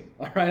His team.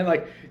 All right,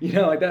 like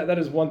like that. That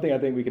is one thing I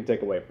think we can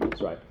take away from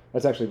this. Right.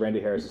 That's actually Randy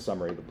Harris's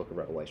summary of the Book of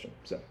Revelation.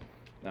 So,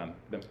 I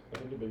think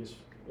the biggest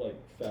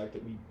fact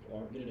that we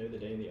aren't going to know the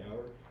day and the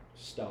hour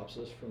stops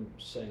us from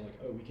saying like,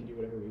 oh, we can do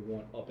whatever we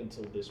want up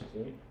until this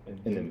point, and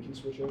then we can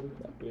switch over.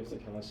 We have to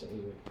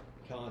constantly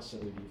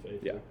be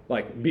faithful. Yeah,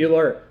 like be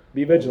alert,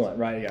 be vigilant,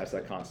 right? Yeah, it's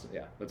that constant.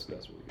 Yeah, that's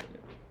really good. Yeah.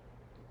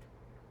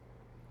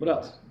 What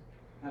else?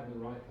 Having the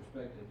right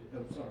perspective.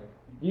 Oh, sorry.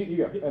 You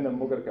go, and then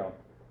we'll go to Colin.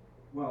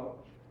 Well,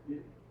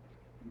 it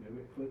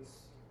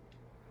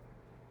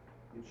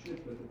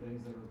should put the things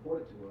that are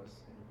important to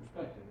us in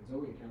perspective. And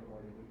Zoe kind of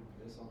already alluded to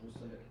this. I'll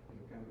just say it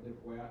kind of a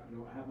different way. I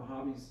have my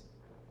hobbies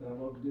that I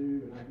love to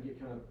do, and I can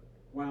get kind of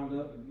wound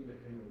up and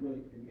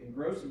really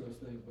engrossed in those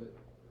things, but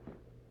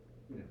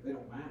they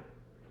don't matter.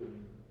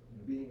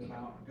 Being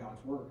about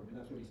God's work. I mean,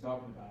 that's what he's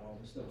talking about. All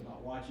this stuff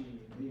about watching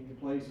and being in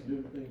place and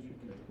doing the things.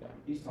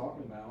 He's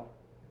talking about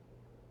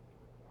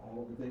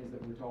all of the things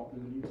that we're taught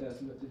through the New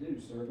Testament to do: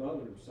 serve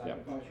others,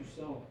 sacrifice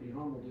yourself, be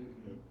humble,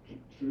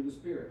 through the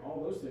Spirit.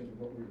 All those things are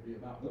what we're to be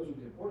about. Those are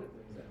the important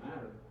things that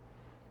matter.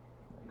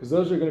 Because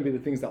those are going to be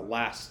the things that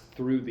last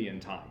through the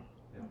end time.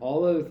 Yeah.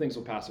 All other things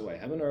will pass away.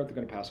 Heaven and earth are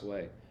going to pass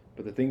away,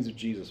 but the things of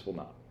Jesus will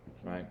not.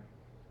 Right?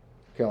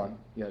 Caroline,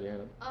 you had your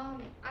hand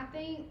up? I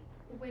think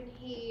when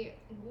he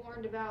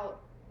warned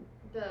about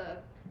the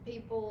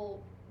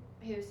people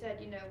who said,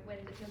 when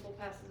the temple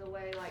passes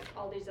away, like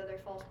all these other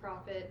false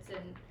prophets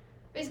and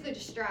basically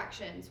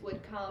distractions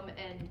would come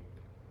and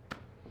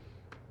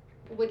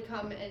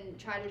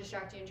try to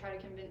distract you and try to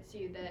convince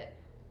you that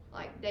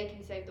like they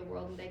can save the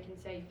world and they can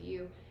save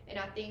you. And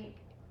I think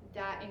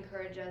that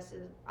encourages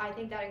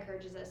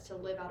us to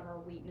live out of our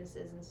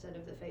weaknesses instead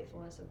of the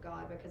faithfulness of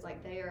God, because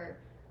like they are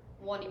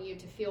wanting you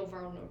to feel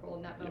vulnerable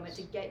in that moment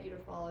to get you to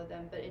follow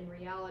them. But in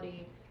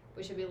reality,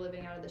 we should be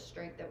living out of the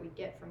strength that we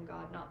get from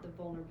God, not the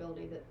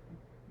vulnerability that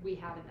we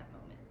have in that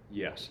moment.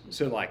 Yes.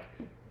 So like,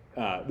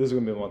 this is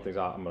going to be one of the things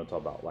I'm going to talk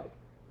about. Like,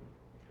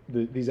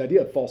 these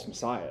idea of false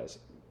messiahs.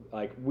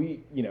 Like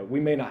we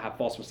may not have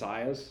false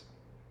messiahs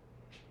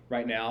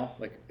right now,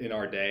 like in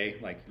our day,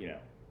 like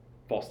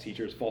false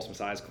teachers, false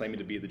messiahs claiming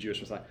to be the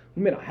Jewish Messiah.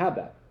 We may not have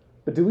that,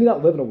 but do we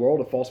not live in a world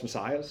of false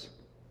messiahs?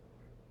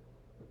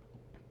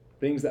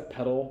 Things that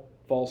peddle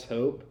false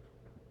hope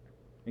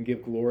and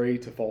give glory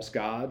to false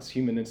gods,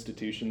 human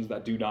institutions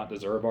that do not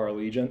deserve our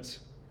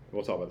allegiance.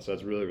 We'll talk about this.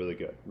 That's really, really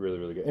good. Really,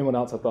 really good. Anyone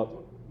else have thoughts?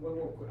 One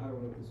more quick, I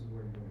don't know if this is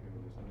where you're going to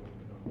go with this. I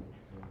don't know.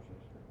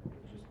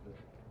 It's just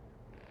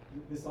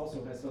that this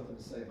also has something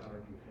to say about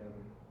our view of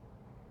heaven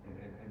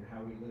and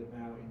how we live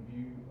now in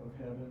view of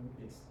heaven.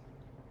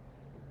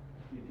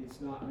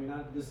 It's not,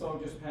 this song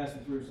just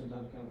passing through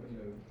sometimes kind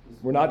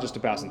of, We're not just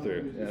passing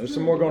through. Yeah, there's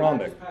some more going on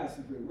there. We're not just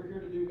passing through. We're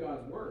here to do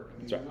God's work.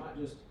 That's right. We're not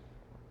just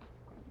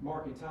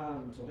marking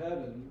time until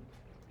heaven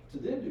to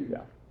then do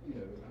you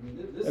know, I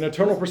mean, this An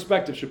eternal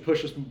perspective should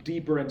push us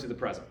deeper into the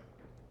present.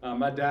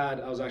 My dad,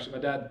 one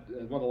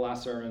of the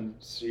last sermon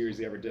series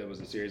he ever did was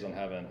a series on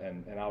heaven,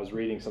 and I was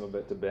reading some of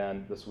it to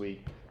Ben this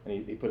week,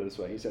 and he put it this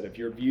way. He said, if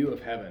your view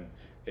of heaven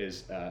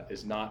is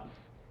not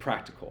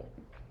practical,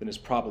 then it's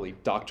probably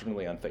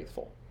doctrinally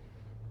unfaithful.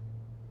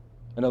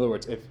 In other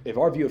words, if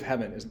our view of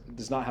heaven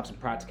does not have some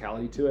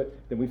practicality to it,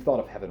 then we've thought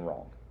of heaven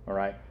wrong, all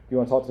right? If you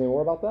want to talk to me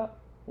more about that,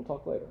 we'll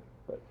talk later,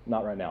 but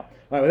not right now.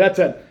 All right, with that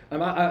said,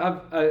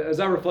 as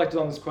I reflected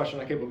on this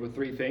question, I came up with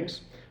 3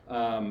 things.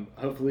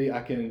 Hopefully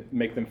I can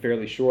make them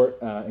fairly short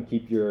and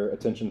keep your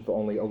attention for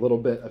only a little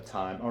bit of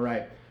time. All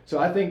right, so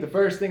I think the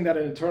first thing that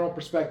an eternal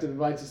perspective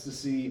invites us to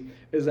see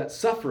is that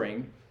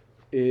suffering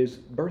is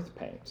birth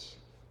pains.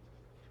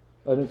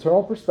 An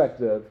eternal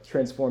perspective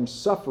transforms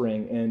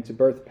suffering into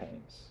birth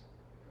pains.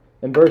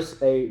 In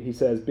verse 8, he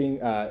says,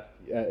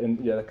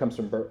 that comes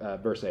from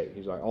verse 8.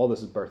 He's like, all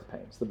this is birth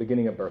pains, the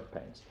beginning of birth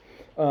pains.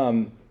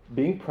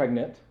 Being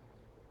pregnant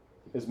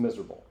is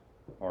miserable,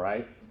 all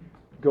right?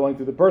 Going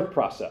through the birth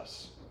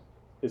process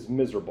is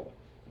miserable.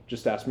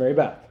 Just ask Mary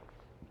Beth.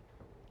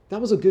 That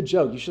was a good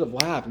joke. You should have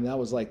laughed, and it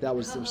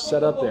was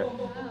set up there.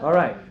 All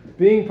right.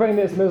 Being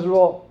pregnant is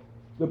miserable.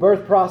 The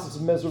birth process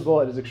is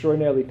miserable. It is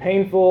extraordinarily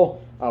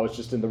painful. I was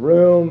just in the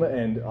room,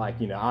 and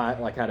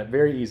I had it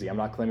very easy. I'm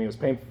not claiming it was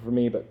painful for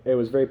me, but it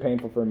was very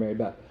painful for Mary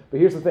Beth.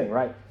 But here's the thing,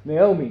 right?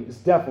 Naomi is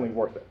definitely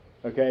worth it.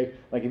 Okay?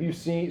 Like if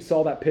you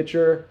saw that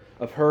picture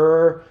of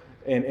her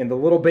and the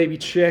little baby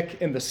chick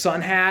in the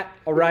sun hat,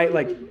 all right?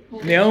 Like,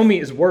 Naomi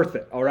is worth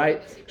it, all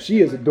right?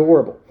 She is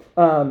adorable.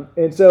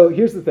 And so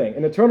here's the thing.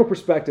 An eternal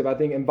perspective, I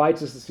think,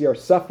 invites us to see our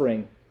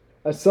suffering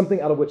as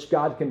something out of which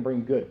God can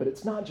bring good. But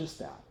it's not just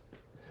that.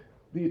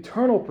 The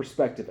eternal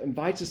perspective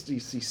invites us to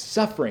see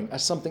suffering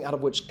as something out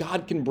of which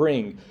God can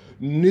bring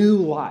new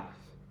life.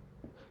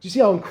 Do you see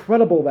how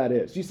incredible that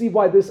is? Do you see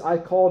why I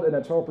called an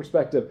eternal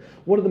perspective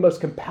one of the most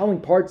compelling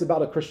parts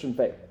about a Christian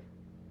faith?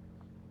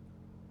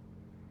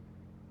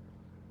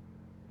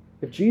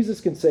 If Jesus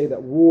can say that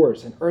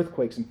wars and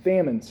earthquakes and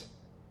famines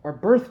are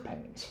birth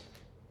pains,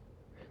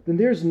 then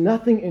there's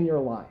nothing in your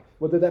life,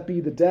 whether that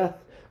be the death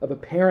of a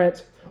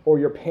parent or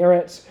your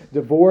parents'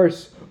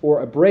 divorce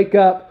or a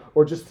breakup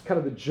or just kind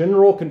of the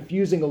general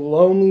confusing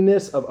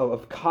loneliness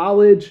of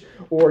college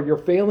or your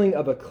failing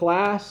of a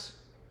class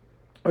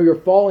or your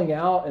falling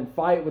out and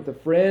fight with a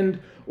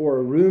friend or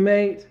a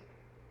roommate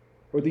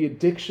or the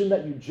addiction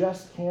that you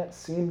just can't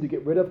seem to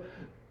get rid of.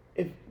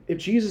 If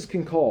Jesus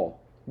can call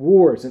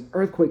wars and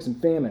earthquakes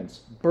and famines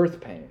birth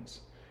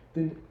pains,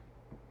 then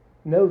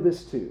know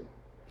this too.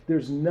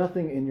 There's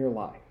nothing in your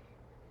life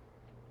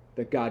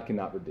that God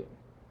cannot redeem.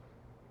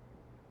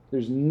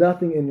 There's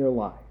nothing in your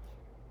life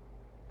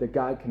that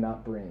God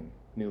cannot bring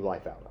new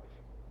life out of.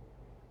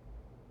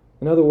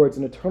 In other words,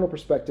 an eternal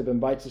perspective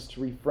invites us to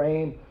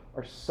reframe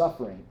our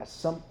suffering as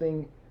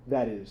something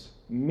that is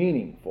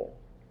meaningful.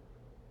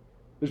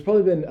 There's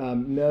probably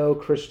been no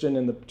Christian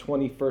in the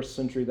 21st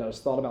century that has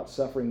thought about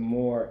suffering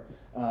more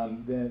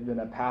than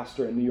a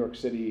pastor in New York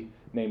City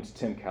named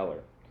Tim Keller.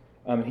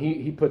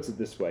 He puts it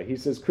this way. He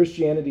says,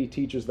 Christianity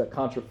teaches that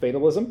contra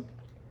fatalism,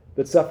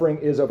 that suffering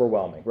is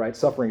overwhelming, right?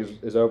 Suffering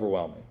is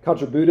overwhelming.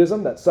 Contra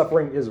Buddhism, that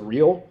suffering is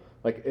real.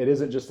 Like, it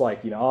isn't just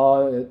like,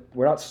 we're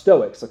not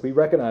Stoics. Like, we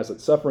recognize that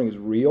suffering is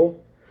real.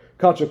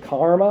 Contra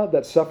karma,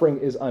 that suffering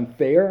is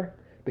unfair.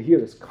 But hear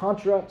this,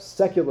 contra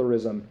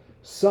secularism,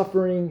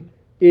 suffering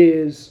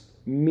is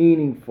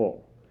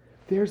meaningful.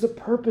 There's a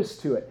purpose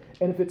to it.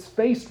 And if it's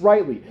faced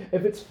rightly,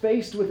 if it's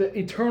faced with an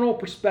eternal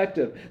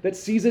perspective that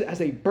sees it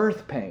as a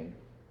birth pain,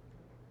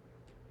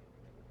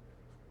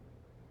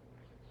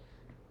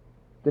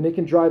 then it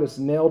can drive us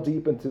nail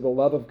deep into the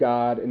love of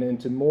God and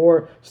into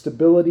more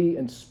stability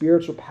and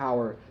spiritual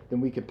power than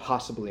we could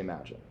possibly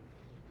imagine.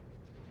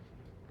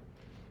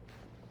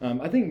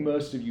 I think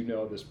most of you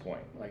know at this point,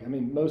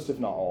 most if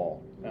not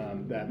all,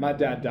 that my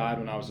dad died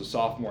when I was a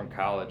sophomore in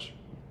college.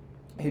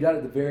 He died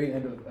at the very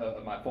end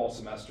of my fall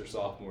semester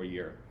sophomore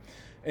year.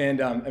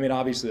 And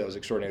obviously that was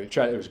extraordinary.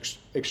 It was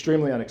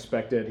extremely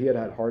unexpected. He had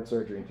heart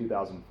surgery in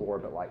 2004,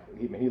 but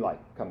he kind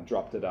of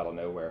dropped it out of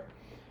nowhere.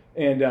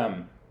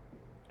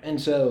 And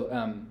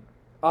so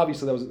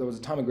obviously there was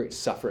a time of great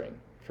suffering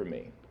for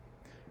me.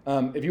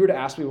 If you were to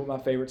ask me what my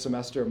favorite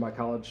semester of my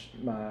college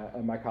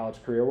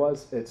career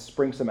was, it's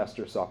spring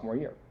semester sophomore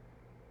year.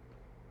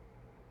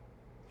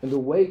 In the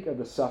wake of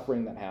the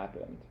suffering that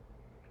happened,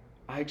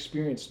 I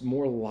experienced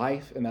more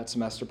life in that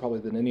semester probably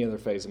than any other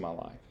phase of my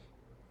life.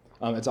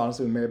 It's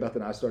honestly when Mary Beth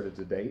and I started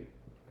to date.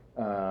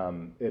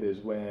 It is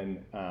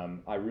when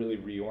I really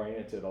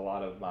reoriented a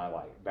lot of my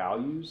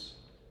values.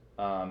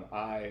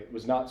 I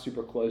was not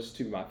super close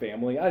to my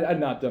family. I had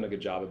not done a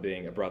good job of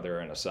being a brother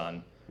and a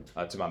son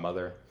to my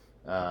mother.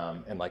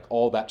 And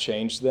all that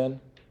changed then,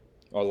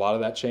 or a lot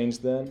of that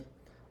changed then.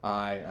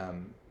 I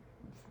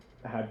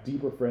have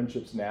deeper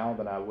friendships now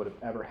than I would have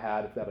ever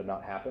had if that had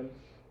not happened.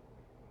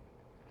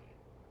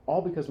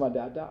 All because my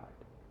dad died.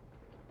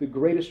 The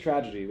greatest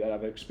tragedy that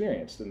I've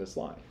experienced in this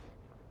life.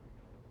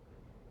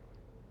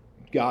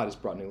 God has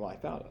brought new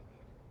life out of.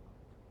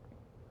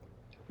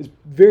 it's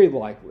very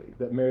likely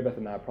that Mary Beth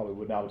and I probably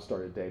would not have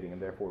started dating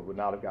and therefore would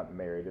not have gotten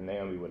married, and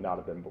Naomi would not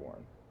have been born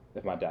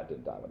if my dad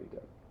didn't die when he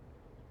did.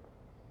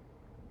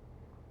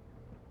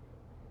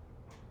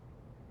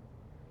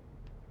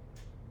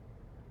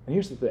 And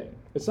here's the thing.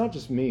 It's not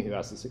just me who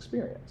has this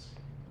experience.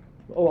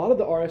 A lot of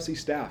the RFC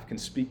staff can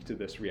speak to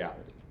this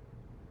reality.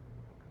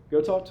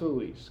 Go talk to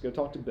Elise. Go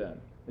talk to Ben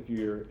if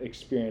you're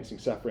experiencing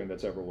suffering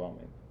that's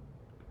overwhelming.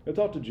 Go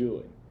talk to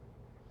Julie.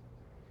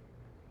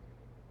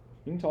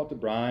 You can talk to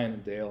Brian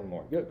and Dale and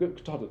Lauren. Go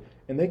talk to them,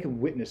 and they can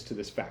witness to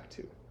this fact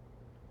too.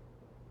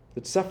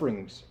 That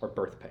sufferings are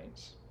birth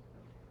pains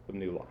of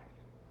new life.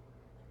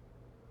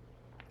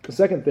 The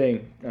second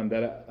thing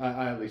that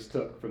I at least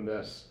took from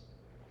this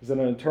is that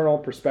an eternal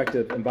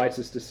perspective invites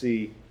us to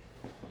see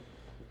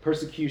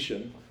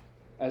persecution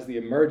as the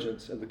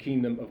emergence of the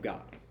kingdom of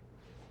God.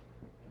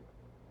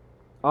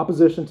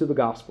 Opposition to the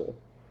gospel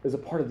is a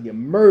part of the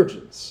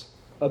emergence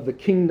of the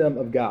kingdom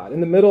of God. In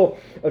the middle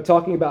of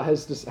talking about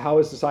how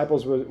his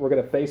disciples were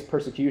going to face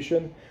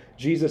persecution,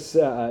 Jesus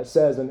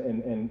says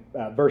in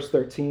verse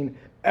 13,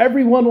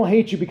 everyone will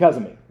hate you because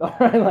of me. All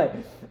right, like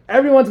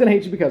everyone's going to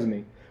hate you because of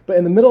me. But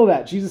in the middle of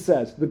that, Jesus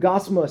says, the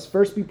gospel must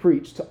first be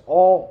preached to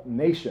all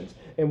nations.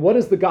 And what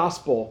is the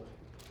gospel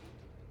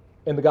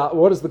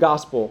what is the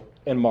gospel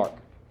in Mark?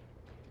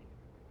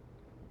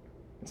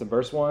 It's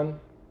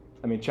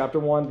in chapter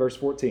 1, verse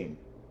 14.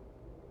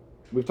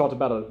 We've talked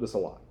about this a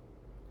lot.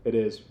 It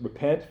is,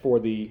 repent, for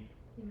the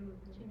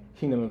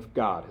kingdom of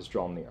God has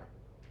drawn near.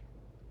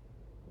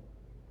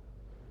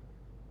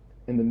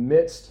 In the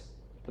midst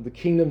of the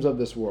kingdoms of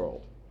this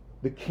world,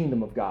 the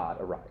kingdom of God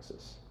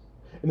arises.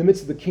 In the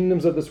midst of the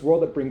kingdoms of this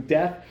world that bring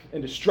death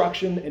and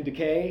destruction and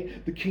decay,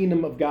 the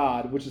kingdom of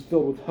God, which is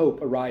filled with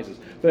hope, arises.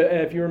 But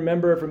if you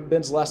remember from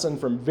Ben's lesson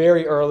from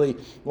very early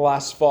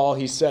last fall,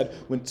 he said,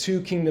 when two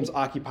kingdoms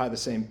occupy the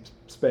same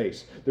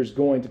space, there's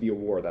going to be a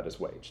war that is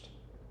waged.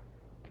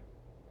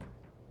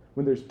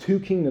 When there's two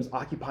kingdoms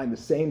occupying the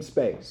same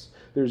space,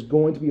 there's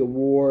going to be a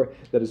war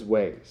that is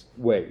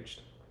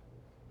waged.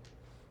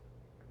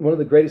 One of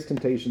the greatest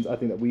temptations I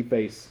think that we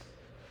face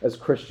as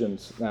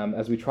Christians,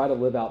 as we try to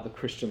live out the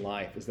Christian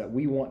life, is that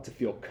we want to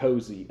feel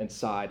cozy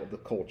inside of the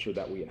culture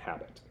that we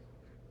inhabit.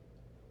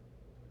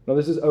 Now,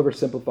 this is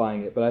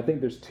oversimplifying it, but I think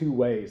there's two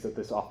ways that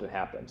this often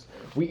happens.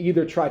 We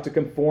either try to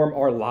conform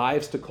our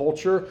lives to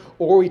culture,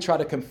 or we try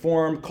to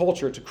conform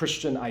culture to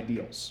Christian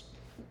ideals.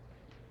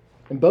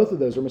 And both of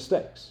those are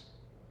mistakes.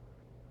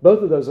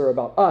 Both of those are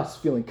about us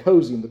feeling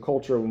cozy in the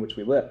culture in which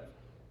we live.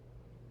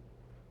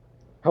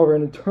 However,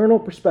 an eternal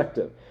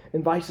perspective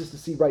invites us to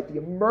see, the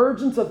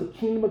emergence of the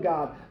kingdom of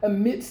God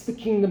amidst the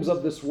kingdoms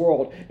of this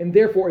world, and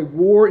therefore a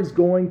war is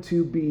going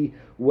to be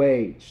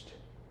waged.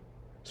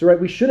 So,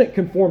 we shouldn't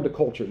conform to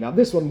culture. Now,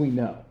 this one we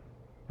know,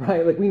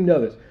 right? We know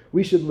this.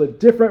 We should live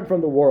different from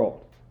the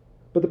world.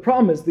 But the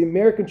problem is the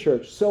American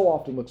church so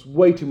often looks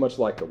way too much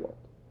like the world.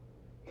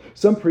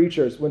 Some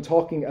preachers, when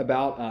talking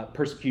about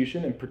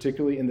persecution, and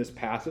particularly in this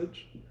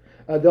passage,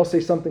 they'll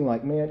say something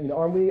like, man,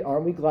 aren't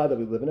we glad that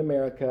we live in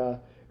America,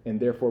 and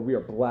therefore we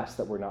are blessed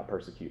that we're not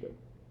persecuted.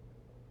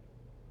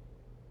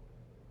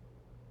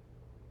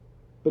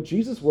 But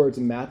Jesus' words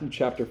in Matthew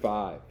chapter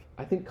 5,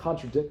 I think,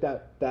 contradict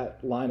that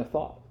line of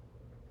thought.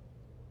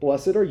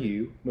 Blessed are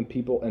you when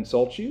people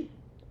insult you,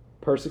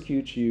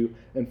 persecute you,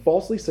 and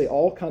falsely say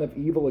all kind of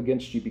evil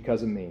against you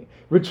because of me.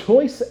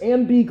 Rejoice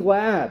and be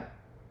glad,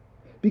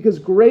 because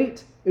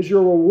great is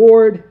your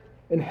reward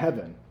in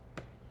heaven.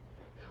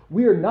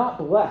 We are not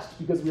blessed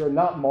because we are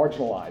not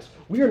marginalized.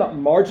 We are not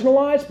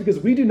marginalized because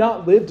we do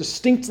not live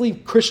distinctly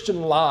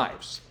Christian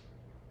lives.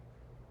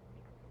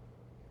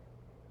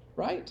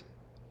 Right?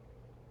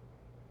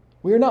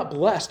 We are not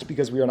blessed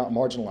because we are not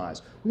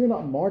marginalized. We are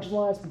not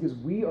marginalized because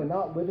we are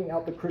not living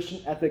out the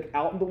Christian ethic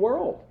out in the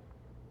world.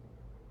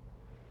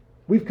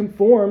 We've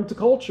conformed to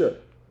culture,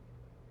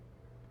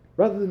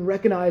 rather than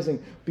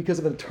recognizing, because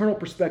of an eternal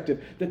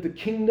perspective, that the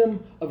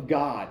kingdom of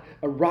God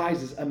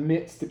arises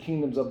amidst the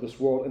kingdoms of this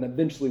world and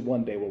eventually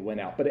one day will win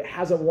out. But it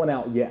hasn't won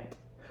out yet.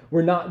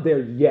 We're not there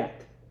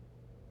yet.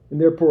 And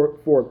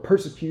therefore,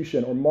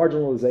 persecution or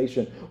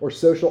marginalization or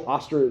social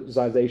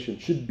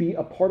ostracization should be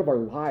a part of our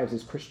lives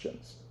as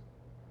Christians.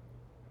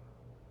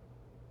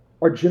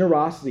 Our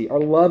generosity, our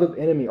love of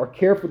enemy, our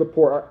care for the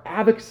poor, our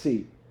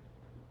advocacy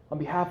on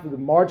behalf of the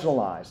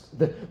marginalized,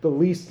 the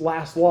least,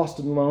 last, lost,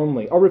 and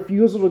lonely. Our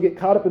refusal to get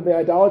caught up in the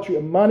idolatry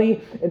of money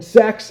and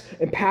sex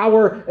and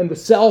power and the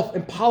self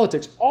and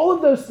politics. All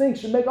of those things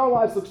should make our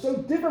lives look so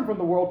different from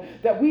the world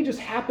that we just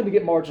happen to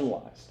get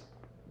marginalized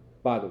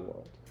by the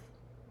world.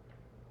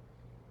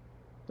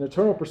 An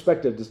eternal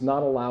perspective does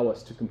not allow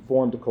us to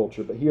conform to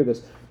culture, but hear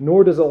this,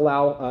 nor does it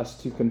allow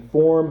us to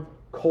conform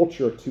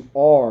culture to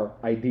our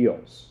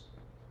ideals.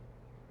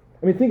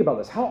 I mean, think about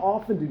this. How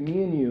often do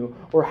me and you,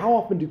 or how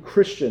often do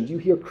you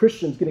hear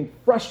Christians getting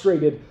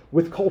frustrated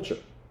with culture?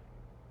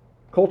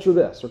 Culture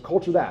this or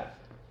culture that.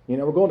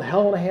 We're going to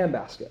hell in a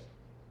handbasket.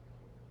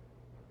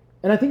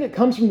 And I think it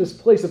comes from this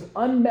place of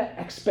unmet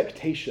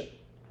expectation,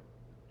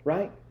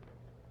 right?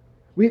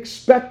 We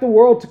expect the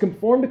world to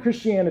conform to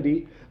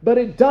Christianity, But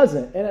it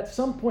doesn't. And at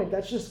some point,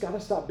 that's just got to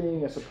stop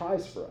being a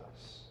surprise for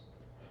us.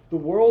 The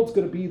world's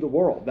going to be the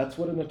world. That's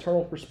what an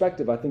eternal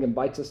perspective, I think,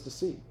 invites us to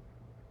see.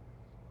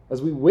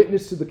 As we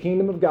witness to the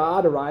kingdom of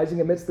God arising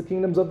amidst the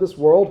kingdoms of this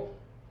world,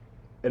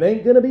 it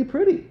ain't going to be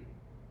pretty.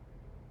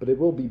 But it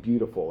will be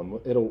beautiful, and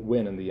it'll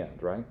win in the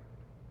end, right?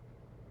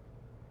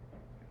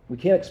 We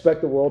can't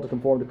expect the world to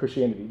conform to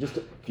Christianity. Just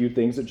a few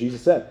things that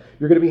Jesus said.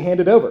 You're going to be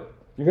handed over.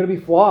 You're going to be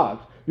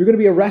flogged. You're going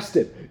to be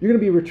arrested. You're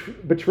going to be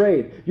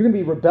betrayed. You're going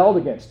to be rebelled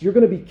against. You're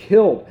going to be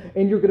killed.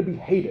 And you're going to be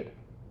hated.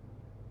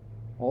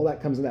 All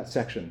that comes in that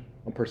section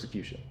on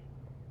persecution.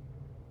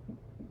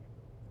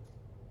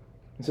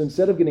 And so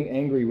instead of getting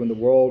angry when the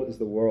world is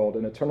the world,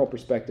 an eternal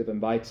perspective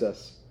invites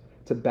us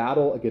to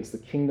battle against the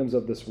kingdoms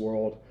of this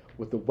world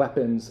with the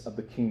weapons of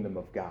the kingdom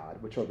of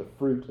God, which are the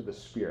fruit of the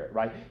Spirit,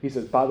 right? He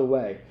says, by the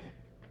way,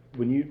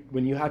 when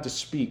you have to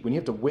speak, when you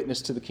have to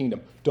witness to the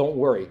kingdom, don't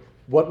worry.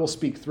 What will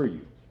speak through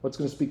you? What's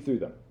going to speak through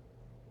them?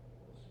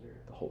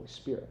 The Holy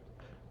Spirit.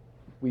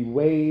 We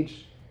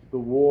wage the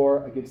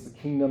war against the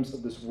kingdoms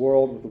of this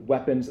world with the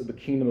weapons of the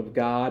kingdom of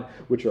God,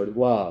 which are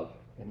love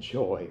and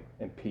joy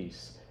and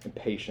peace and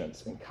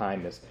patience and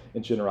kindness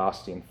and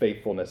generosity and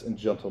faithfulness and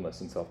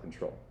gentleness and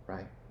self-control,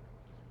 right?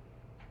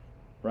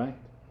 Right?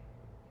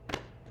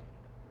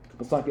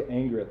 Let's not get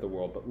angry at the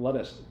world, but let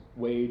us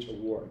wage a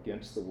war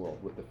against the world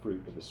with the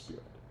fruit of the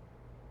Spirit.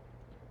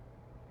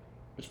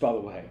 Which, by the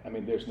way, I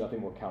mean, there's nothing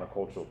more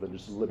countercultural than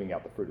just living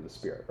out the fruit of the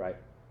Spirit, right?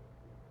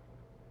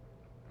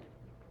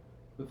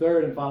 The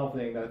third and final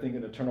thing that I think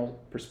an eternal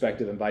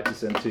perspective invites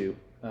us into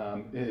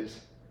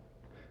is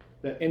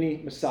that any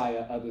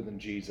Messiah other than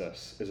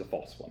Jesus is a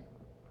false one.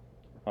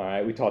 All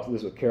right, we talked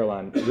this with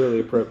Caroline, really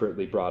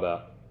appropriately brought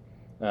up.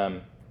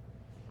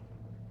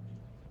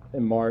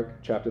 In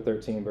Mark chapter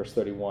 13, verse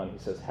 31, he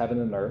says, heaven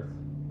and earth,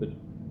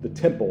 the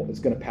temple is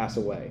going to pass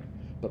away,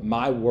 but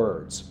my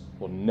words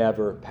will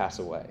never pass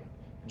away.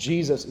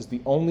 Jesus is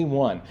the only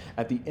one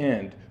at the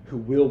end who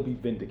will be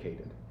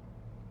vindicated.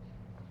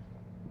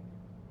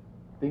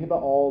 Think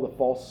about all the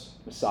false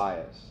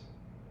messiahs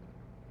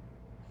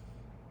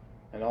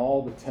and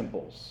all the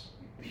temples,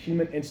 the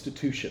human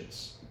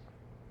institutions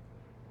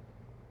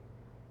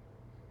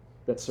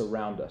that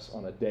surround us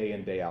on a day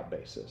in, day out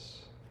basis,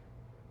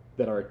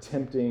 that are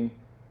attempting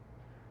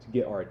to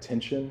get our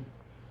attention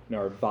and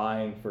are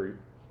vying for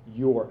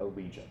your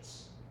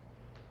allegiance.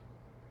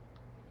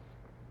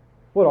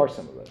 What are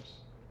some of those?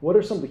 What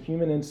are some of the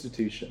human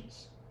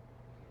institutions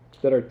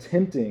that are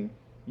tempting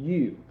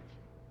you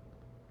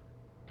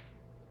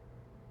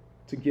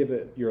to give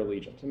it your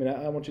allegiance? I mean,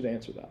 I want you to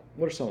answer that.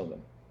 What are some of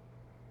them?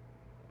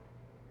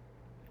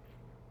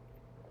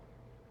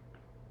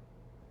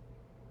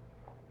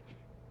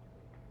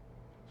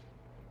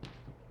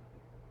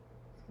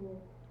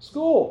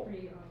 School.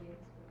 Pretty obvious.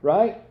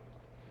 Right?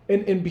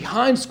 And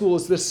behind school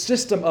is this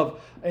system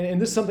of,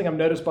 and this is something I've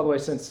noticed, by the way,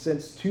 since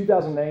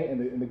 2008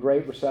 and the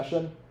Great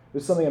Recession.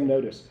 This is something I've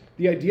noticed.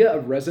 The idea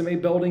of resume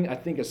building, I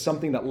think, is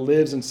something that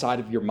lives inside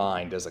of your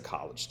mind as a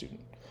college student.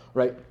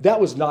 Right? That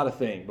was not a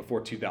thing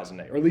before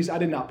 2008, or at least I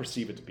did not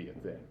perceive it to be a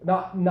thing.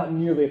 Not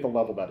nearly at the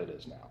level that it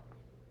is now.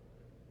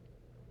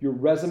 Your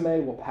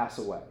resume will pass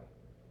away,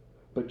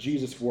 but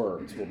Jesus'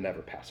 words will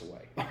never pass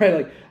away. All right?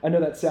 Like, I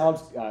know that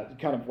sounds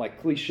kind of like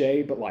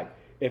cliche, but like,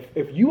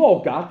 if you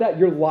all got that,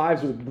 your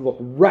lives would look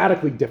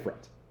radically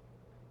different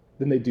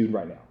than they do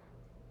right now.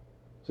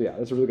 So yeah,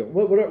 that's a really good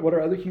one. What are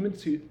other human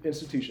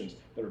institutions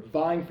that are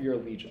vying for your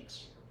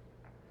allegiance?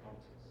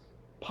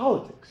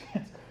 Politics.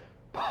 Yes.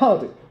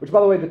 Politics. Which,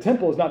 by the way, the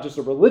temple is not just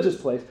a religious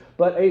place,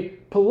 but a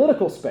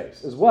political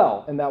space as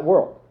well in that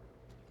world.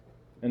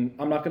 And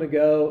I'm not going to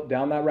go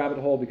down that rabbit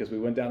hole because we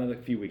went down it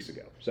a few weeks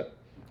ago. So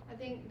I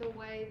think the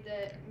way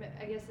that,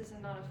 I guess this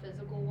is not a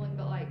physical one,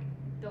 but like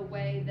the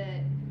way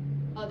that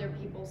other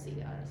people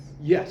see us.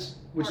 Yes,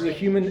 which is a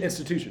human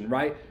institution,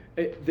 right?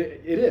 It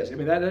is. I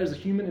mean, that is a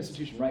human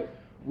institution, right?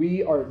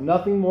 We are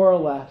nothing more or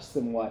less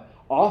than what,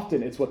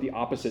 often it's what the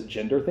opposite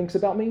gender thinks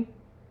about me.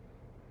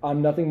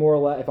 I'm nothing more or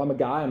less, if I'm a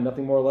guy, I'm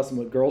nothing more or less than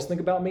what girls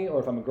think about me, or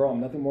if I'm a girl, I'm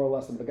nothing more or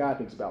less than what a guy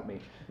thinks about me.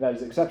 And that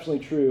is exceptionally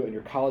true in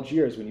your college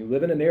years when you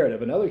live in a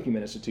narrative, another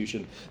human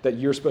institution, that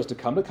you're supposed to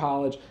come to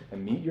college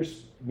and meet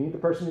the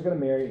person you're going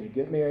to marry, and you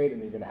get married, and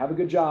you're going to have a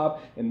good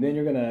job, and then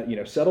you're going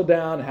to settle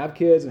down and have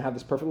kids and have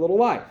this perfect little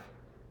life.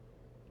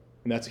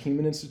 And that's a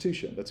human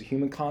institution. That's a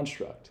human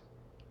construct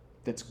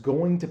that's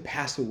going to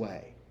pass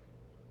away.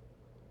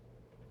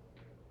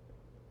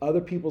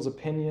 Other people's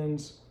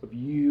opinions of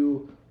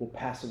you will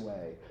pass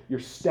away. Your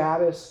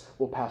status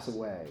will pass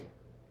away.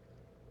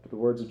 But the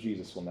words of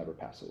Jesus will never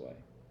pass away.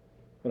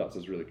 What else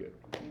is really good?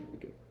 Really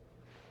good.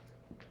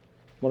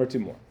 One or two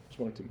more.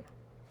 Just one or two more.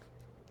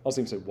 I'll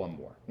even say one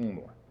more. One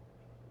more.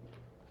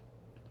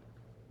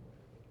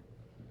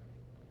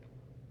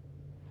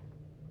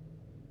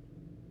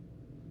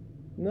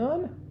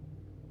 None?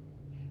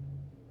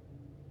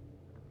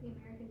 The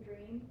American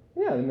dream.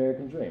 Yeah, the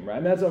American dream, right? I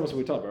mean, that's almost what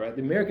we talked about, right?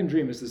 The American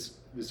dream is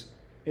this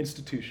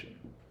institution,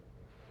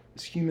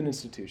 this human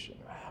institution.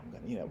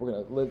 We're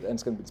going to live, and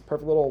it's going to be this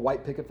perfect little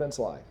white picket fence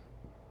life.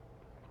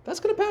 That's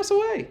going to pass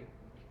away.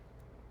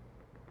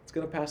 It's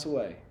going to pass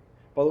away.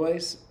 By the way,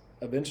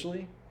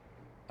 eventually,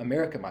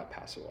 America might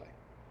pass away.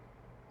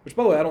 Which,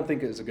 by the way, I don't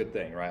think is a good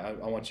thing, right?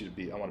 I want to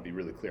be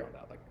really clear on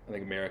that. Like, I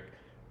think America,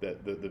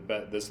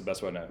 this is the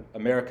best way I know.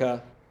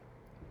 America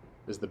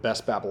is the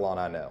best Babylon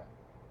I know,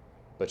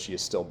 but she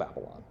is still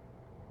Babylon,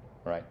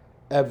 right?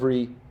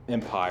 Every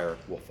empire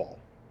will fall,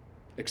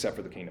 except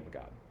for the kingdom of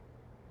God,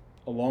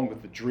 along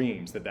with the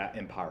dreams that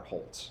empire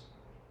holds.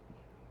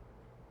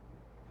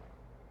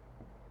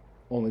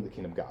 Only the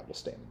kingdom of God will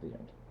stand at the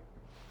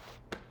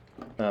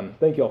end.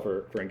 Thank you all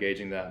for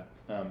engaging that.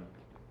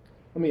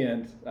 Let me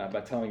end by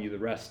telling you the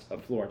rest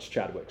of Florence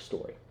Chadwick's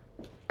story.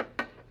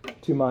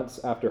 2 months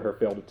after her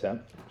failed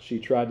attempt, she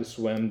tried to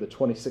swim the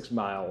 26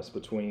 miles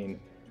between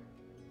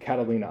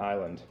Catalina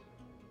Island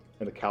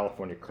and the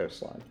California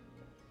coastline.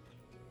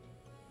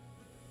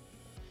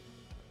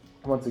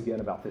 Once again,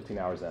 about 15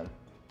 hours in,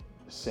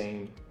 the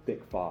same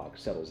thick fog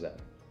settles in.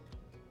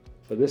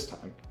 But this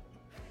time,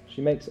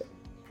 she makes it.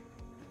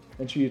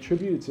 And she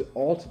attributes it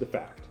all to the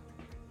fact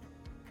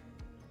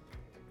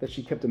that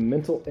she kept a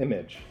mental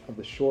image of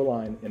the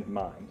shoreline in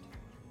mind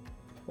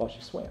while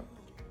she swam.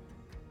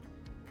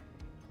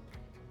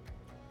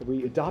 If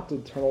we adopt an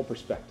eternal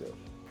perspective,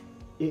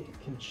 it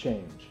can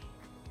change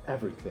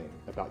everything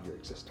about your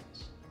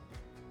existence.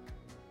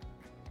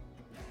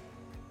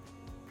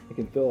 It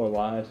can fill our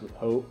lives with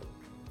hope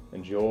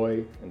and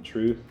joy and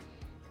truth.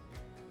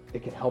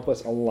 It can help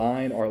us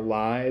align our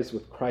lives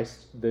with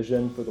Christ's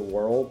vision for the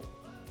world.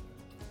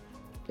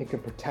 It can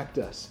protect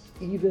us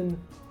even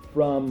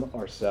from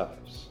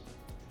ourselves.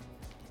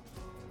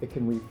 It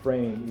can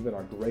reframe even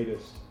our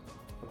greatest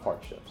of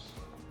hardships.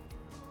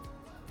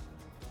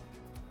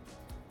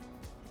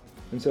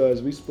 And so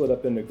as we split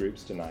up into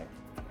groups tonight,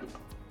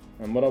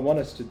 and what I want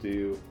us to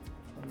do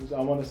is I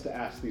want us to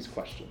ask these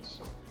questions.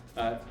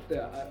 I've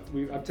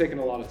taken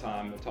a lot of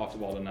time and talked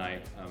about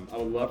tonight. I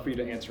would love for you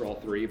to answer all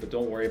three, but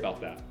don't worry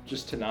about that.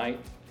 Just tonight,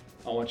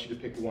 I want you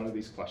to pick one of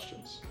these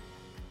questions.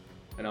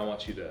 And I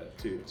want you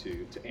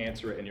to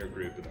answer it in your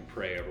group and then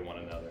pray over one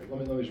another.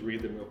 Let me just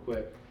read them real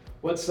quick.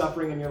 What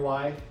suffering in your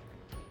life,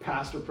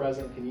 past or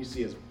present, can you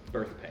see as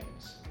birth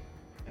pains?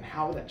 And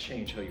how would that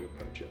change how you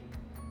approach it?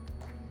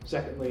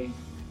 Secondly,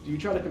 do you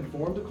try to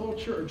conform to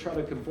culture or try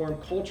to conform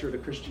culture to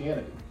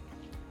Christianity?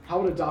 How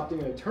would adopting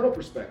an eternal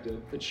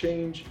perspective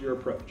change your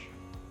approach?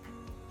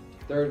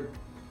 Third,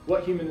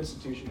 what human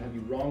institution have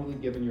you wrongly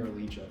given your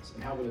allegiance?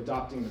 And how would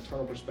adopting an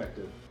eternal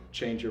perspective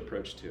change your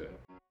approach to it?